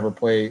guys to ever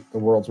play the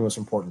world's most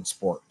important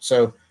sport.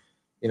 So,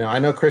 I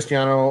know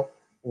Cristiano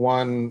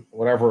won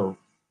whatever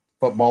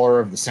footballer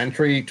of the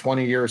century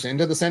 20 years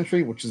into the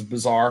century, which is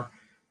bizarre.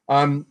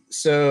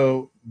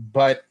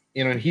 But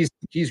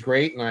he's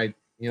great, and I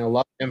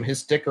love him. His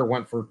sticker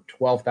went for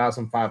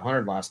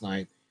 12,500 last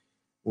night,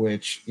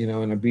 which in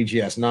a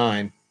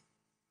BGS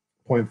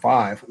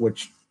 9.5,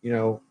 which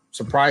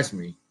surprised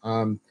me.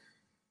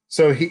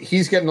 So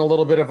he's getting a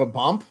little bit of a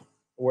bump,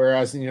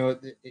 whereas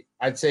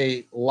I'd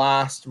say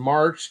last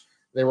March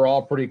they were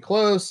all pretty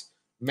close.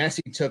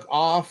 Messi took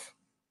off,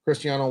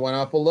 Cristiano went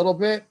up a little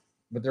bit.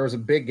 but there was a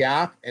big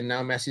gap, and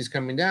now Messi's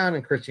coming down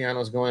and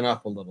Cristiano's going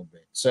up a little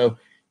bit. So,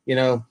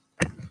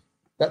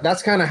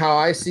 that's kind of how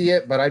I see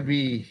it. But I'd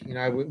be,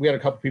 we had a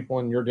couple people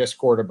in your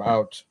Discord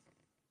about,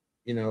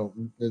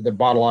 they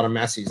bought a lot of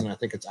Messis, and I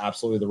think it's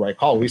absolutely the right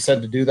call. We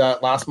said to do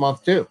that last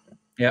month too.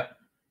 Yep.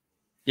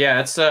 Yeah,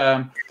 it's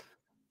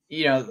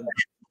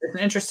it's an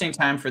interesting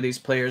time for these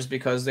players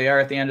because they are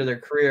at the end of their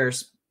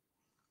careers.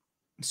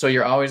 So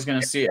you're always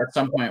going to see at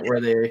some point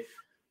where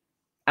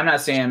I'm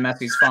not saying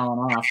Messi's fallen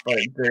off, but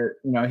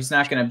he's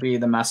not going to be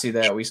the Messi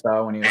that we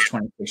saw when he was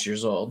 26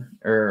 years old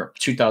or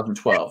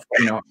 2012,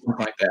 something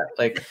like that.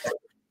 Like,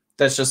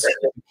 that's just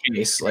the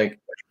case. Like,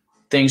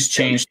 things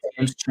change,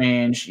 teams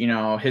change,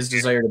 his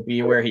desire to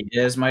be where he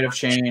is might have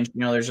changed.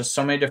 There's just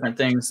so many different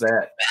things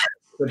that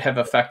could have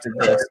affected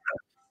this.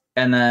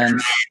 And then,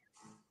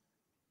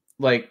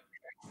 like,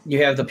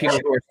 you have the people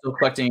who are still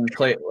collecting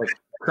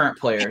current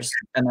players,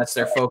 and that's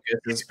their focus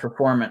is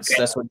performance.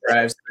 That's what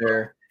drives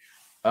their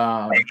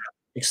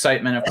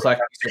excitement of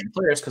collecting certain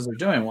players because they're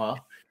doing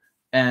well.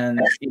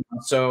 And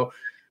so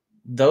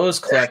those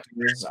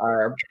collectors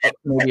are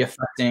maybe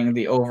affecting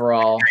the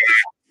overall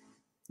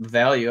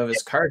value of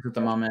his cards at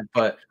the moment.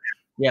 But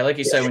yeah, like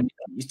you said, when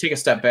you take a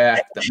step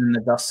back and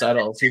the dust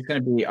settles, he's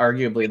going to be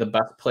arguably the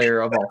best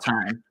player of all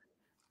time.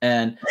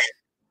 And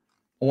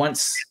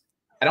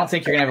I don't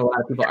think you're going to have a lot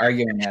of people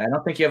arguing that. I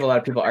don't think you have a lot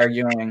of people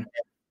arguing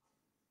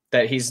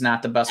that he's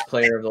not the best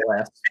player of the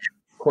last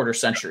quarter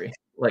century.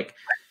 Like,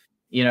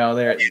 you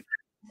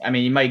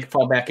might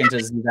fall back into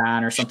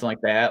Zidane or something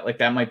like that. Like,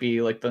 that might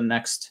be like the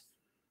next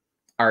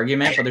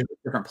argument, but there's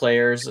different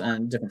players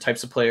and different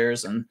types of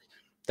players, and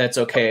that's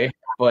okay.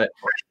 But,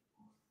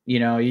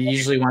 you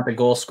usually want the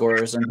goal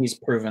scorers, and he's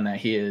proven that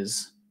he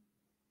is,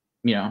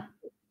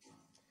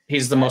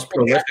 he's the most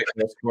prolific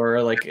goal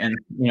scorer. Like, and,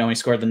 he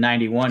scored the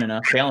 91 in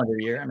a calendar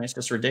year. I mean, it's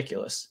just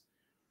ridiculous.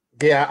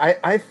 Yeah,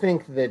 I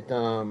think that,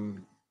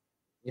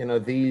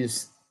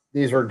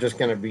 these are just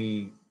going to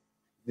be,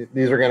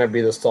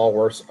 the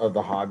stalwarts of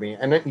the hobby.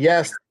 And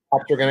yes,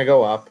 tops are going to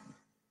go up.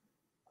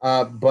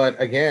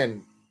 But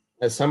again,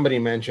 as somebody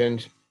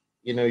mentioned,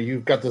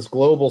 you've got this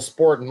global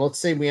sport, and let's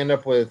say we end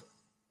up with,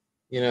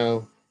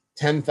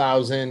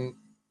 10,000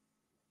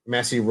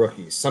 Messi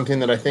rookies, something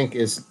that I think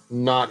is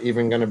not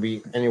even going to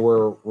be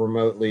anywhere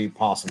remotely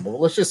possible.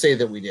 But let's just say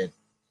that we did.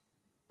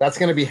 That's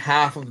going to be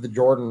half of the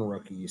Jordan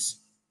rookies,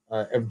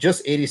 of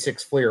just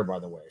 86 Fleer, by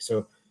the way.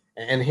 So,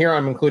 and here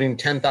I'm including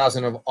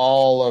 10,000 of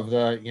all of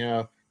the,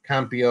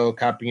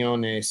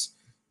 Campeones,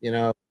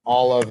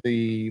 all of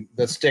the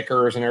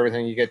stickers and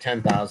everything. You get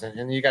 10,000,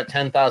 and you got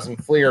 10,000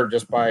 Fleer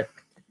just by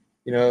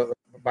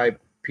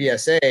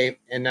PSA.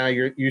 And now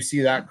you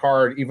see that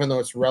card, even though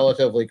it's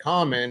relatively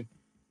common,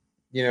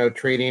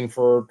 trading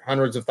for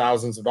hundreds of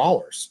thousands of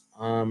dollars.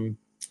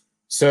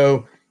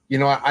 So,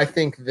 I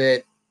think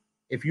that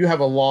if you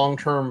have a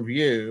long-term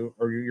view,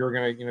 or you're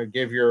going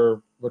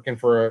to, looking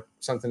for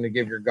something to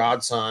give your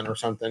godson or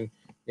something,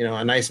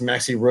 a nice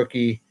Messi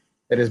rookie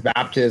at his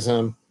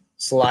baptism,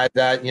 slide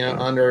that,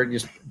 under,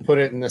 just put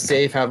it in the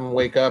safe, have him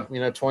wake up,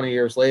 20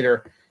 years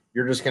later,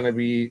 you're just going to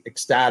be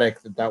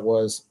ecstatic that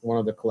was one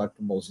of the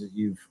collectibles that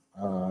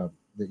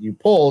you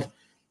pulled.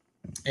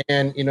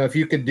 And, if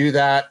you could do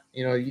that,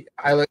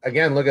 I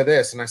look at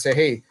this and I say,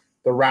 hey,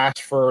 the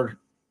Rashford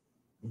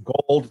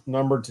gold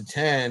numbered to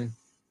 10,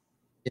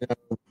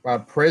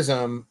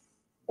 Prism,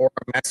 or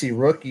a Messi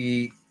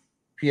rookie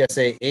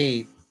PSA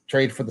 8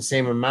 trade for the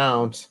same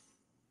amount.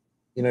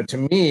 To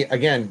me,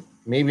 again,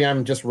 maybe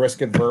I'm just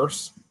risk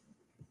adverse,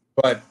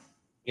 but,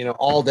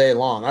 all day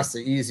long, that's the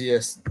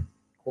easiest,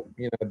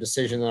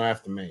 decision that I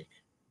have to make.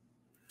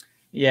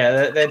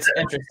 Yeah, that's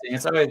interesting.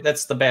 It's always,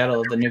 that's the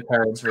battle of the new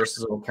cards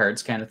versus old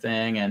cards kind of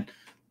thing. And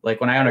like,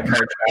 when I own a card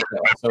shop,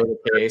 that was so the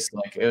case.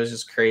 Like, it was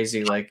just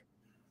crazy. Like,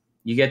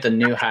 you get the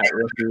new hot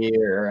rookie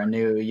or a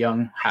new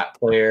young hot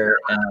player,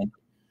 and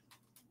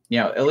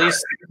at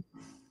least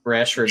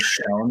Rashford's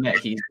shown that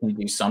he can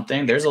do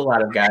something. There's a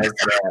lot of guys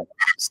that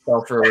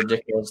sell for a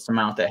ridiculous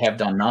amount that have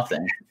done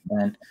nothing.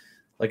 And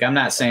like, I'm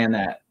not saying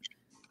that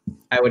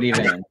I would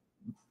even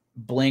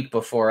blink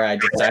before I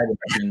decided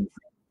between,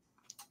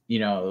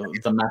 the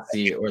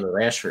Messi or the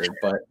Rashford.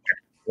 But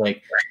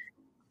like,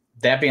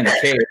 that being the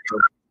case,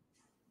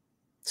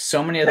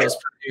 so many of those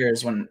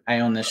players, when I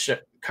own this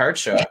card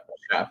shop,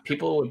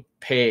 people would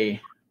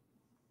pay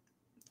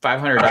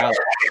 $500.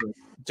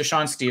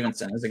 Deshaun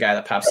Stevenson is the guy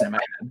that pops into my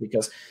head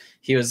because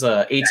he was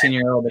a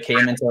 18-year-old that came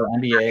into the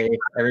NBA.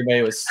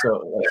 Everybody was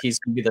so like, he's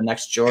going to be the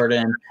next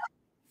Jordan.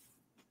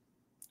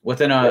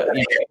 Within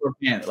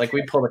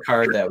we pulled a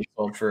card that we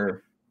sold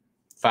for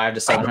 $500 to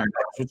 $700,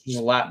 which was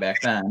a lot back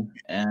then,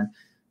 and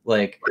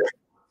like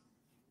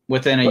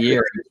within a year,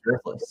 it was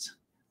worthless.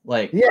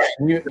 Like, yeah,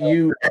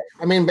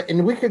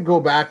 and we could go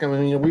back. I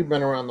mean, we've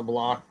been around the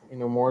block,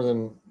 more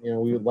than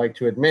we would like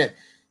to admit,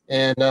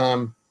 and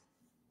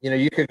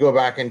you could go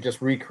back and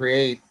just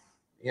recreate.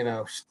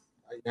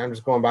 I'm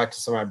just going back to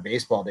some of my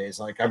baseball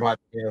days. Like, I bought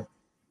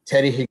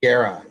Teddy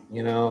Higuera.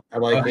 I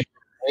like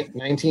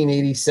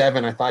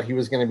 1987. I thought he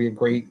was going to be a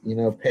great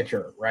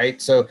pitcher, right?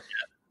 So,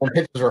 And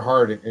pitches are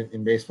hard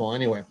in baseball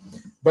anyway.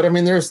 But I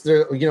mean, there's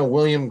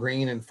William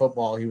Green in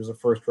football. He was a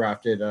first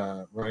drafted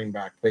running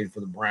back, played for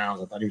the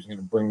Browns. I thought he was going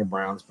to bring the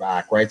Browns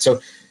back, right? So,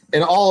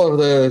 and all of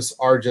those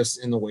are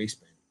just in the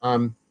waste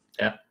bin.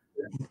 Yeah.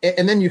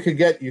 And then you can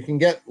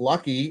get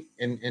lucky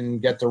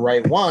and get the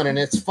right one, and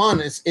it's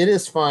fun. It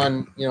is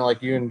fun,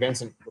 like you and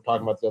Vincent were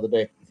talking about the other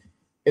day.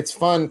 It's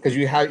fun because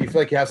you feel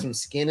like you have some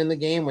skin in the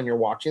game when you're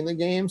watching the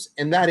games,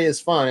 and that is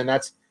fun. And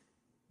that's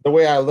the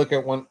way I look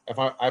at if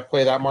I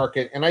play that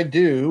market, and I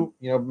do,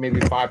 maybe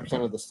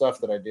 5% of the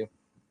stuff that I do,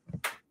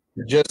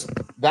 just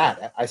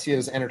that I see it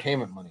as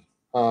entertainment money,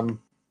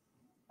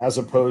 as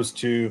opposed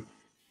to,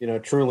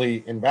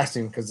 truly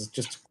investing, because it's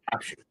just a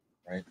crapshoot,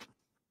 right?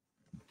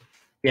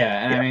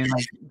 Yeah, and I mean,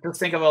 like, just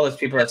think of all those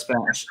people that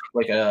spent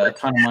like a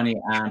ton of money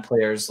on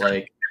players,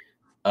 like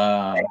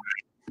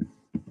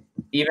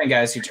even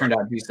guys who turned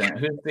out decent.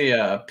 Who's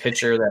the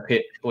pitcher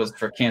that was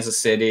for Kansas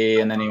City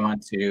and then he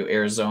went to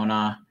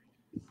Arizona?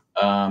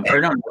 Or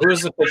no, who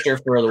was the pitcher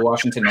for the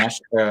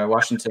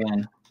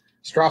Washington?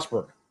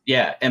 Strasburg.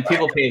 Yeah, and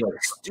people paid like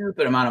a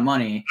stupid amount of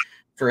money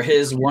for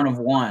his 1 of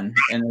 1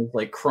 and his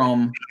like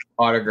chrome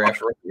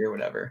autograph rookie or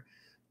whatever.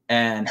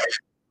 And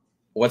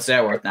what's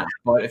that worth now?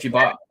 But if you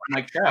bought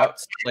Mike Trout,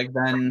 like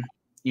then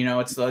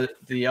it's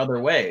the other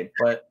way.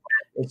 But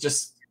it's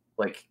just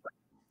like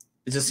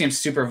it just seems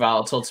super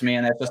volatile to me,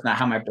 and that's just not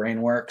how my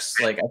brain works.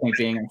 Like I think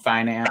being in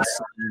finance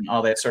and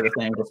all that sort of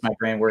thing, just my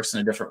brain works in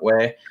a different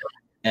way.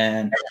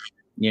 And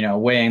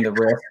weighing the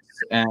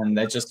risks, and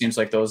that just seems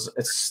like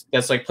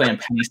that's like playing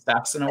penny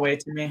stocks in a way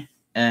to me,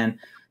 and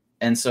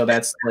so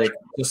that's like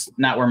just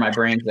not where my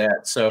brain's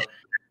at. So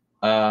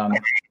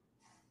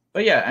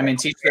but yeah, I mean,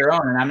 teach their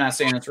own, and I'm not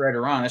saying it's right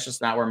or wrong. That's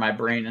just not where my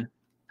brain,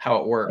 how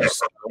it works.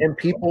 And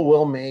people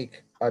will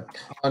make a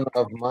ton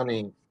of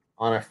money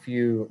on a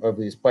few of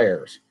these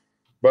players,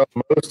 but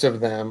most of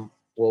them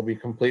will be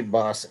complete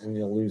busts, and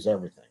you'll lose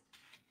everything.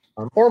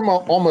 Or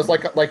almost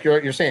like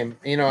you're saying,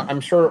 I'm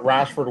sure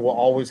Rashford will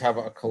always have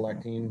a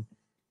collecting,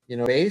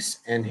 base,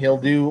 and he'll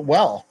do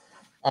well,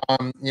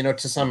 to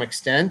some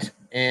extent.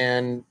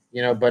 And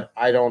but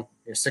I don't.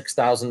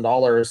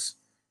 $6,000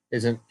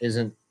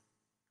 isn't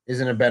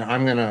a bet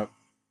I'm gonna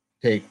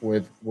take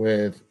with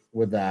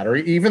that, or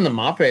even the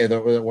Mape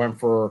that went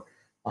for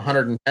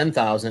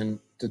 110,000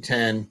 to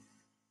 10.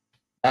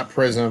 That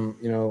Prism,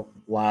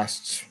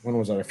 last, when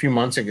was that? A few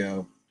months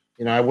ago.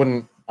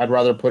 I'd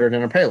rather put it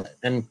in a Pele,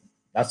 and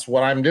that's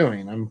what I'm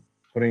doing. I'm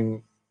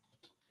putting,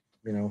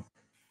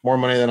 more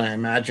money than I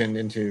imagined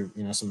into,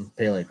 some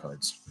Pele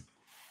cards.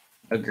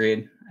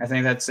 Agreed. I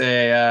think that's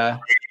a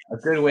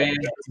good way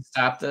to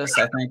stop this.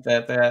 I think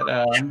that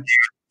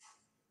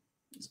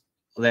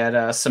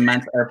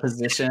cements our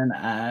position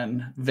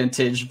on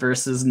vintage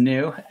versus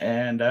new.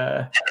 And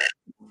Al,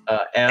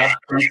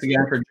 thanks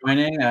again for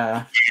joining.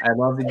 I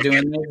love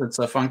doing these. It's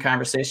a fun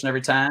conversation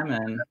every time,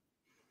 and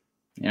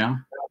Yeah,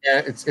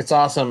 it's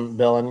awesome,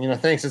 Bill,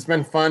 and thanks. It's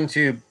been fun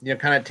to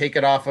kind of take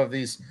it off of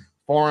these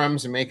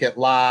forums and make it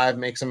live,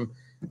 make some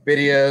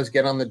videos,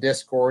 get on the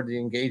Discord. The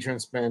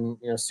engagement's been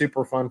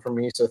super fun for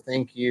me. So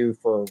thank you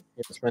for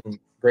it's been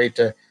great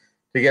to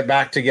get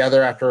back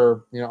together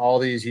after all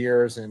these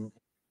years and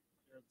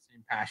share the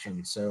same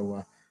passion.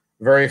 So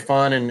very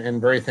fun and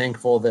very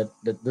thankful that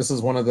this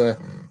is one of the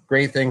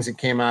great things that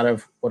came out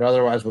of what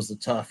otherwise was a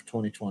tough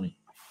 2020.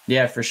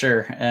 Yeah, for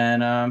sure.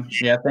 And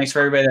thanks for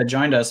everybody that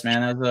joined us,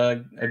 man. That was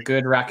a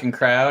good rocking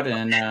crowd.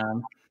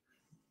 And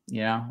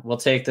we'll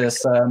take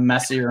this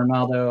Messi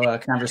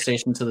Ronaldo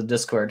conversation to the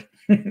Discord.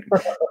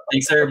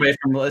 Thanks everybody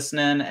for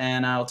listening,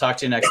 and I'll talk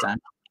to you next time.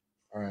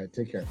 All right,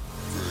 take care.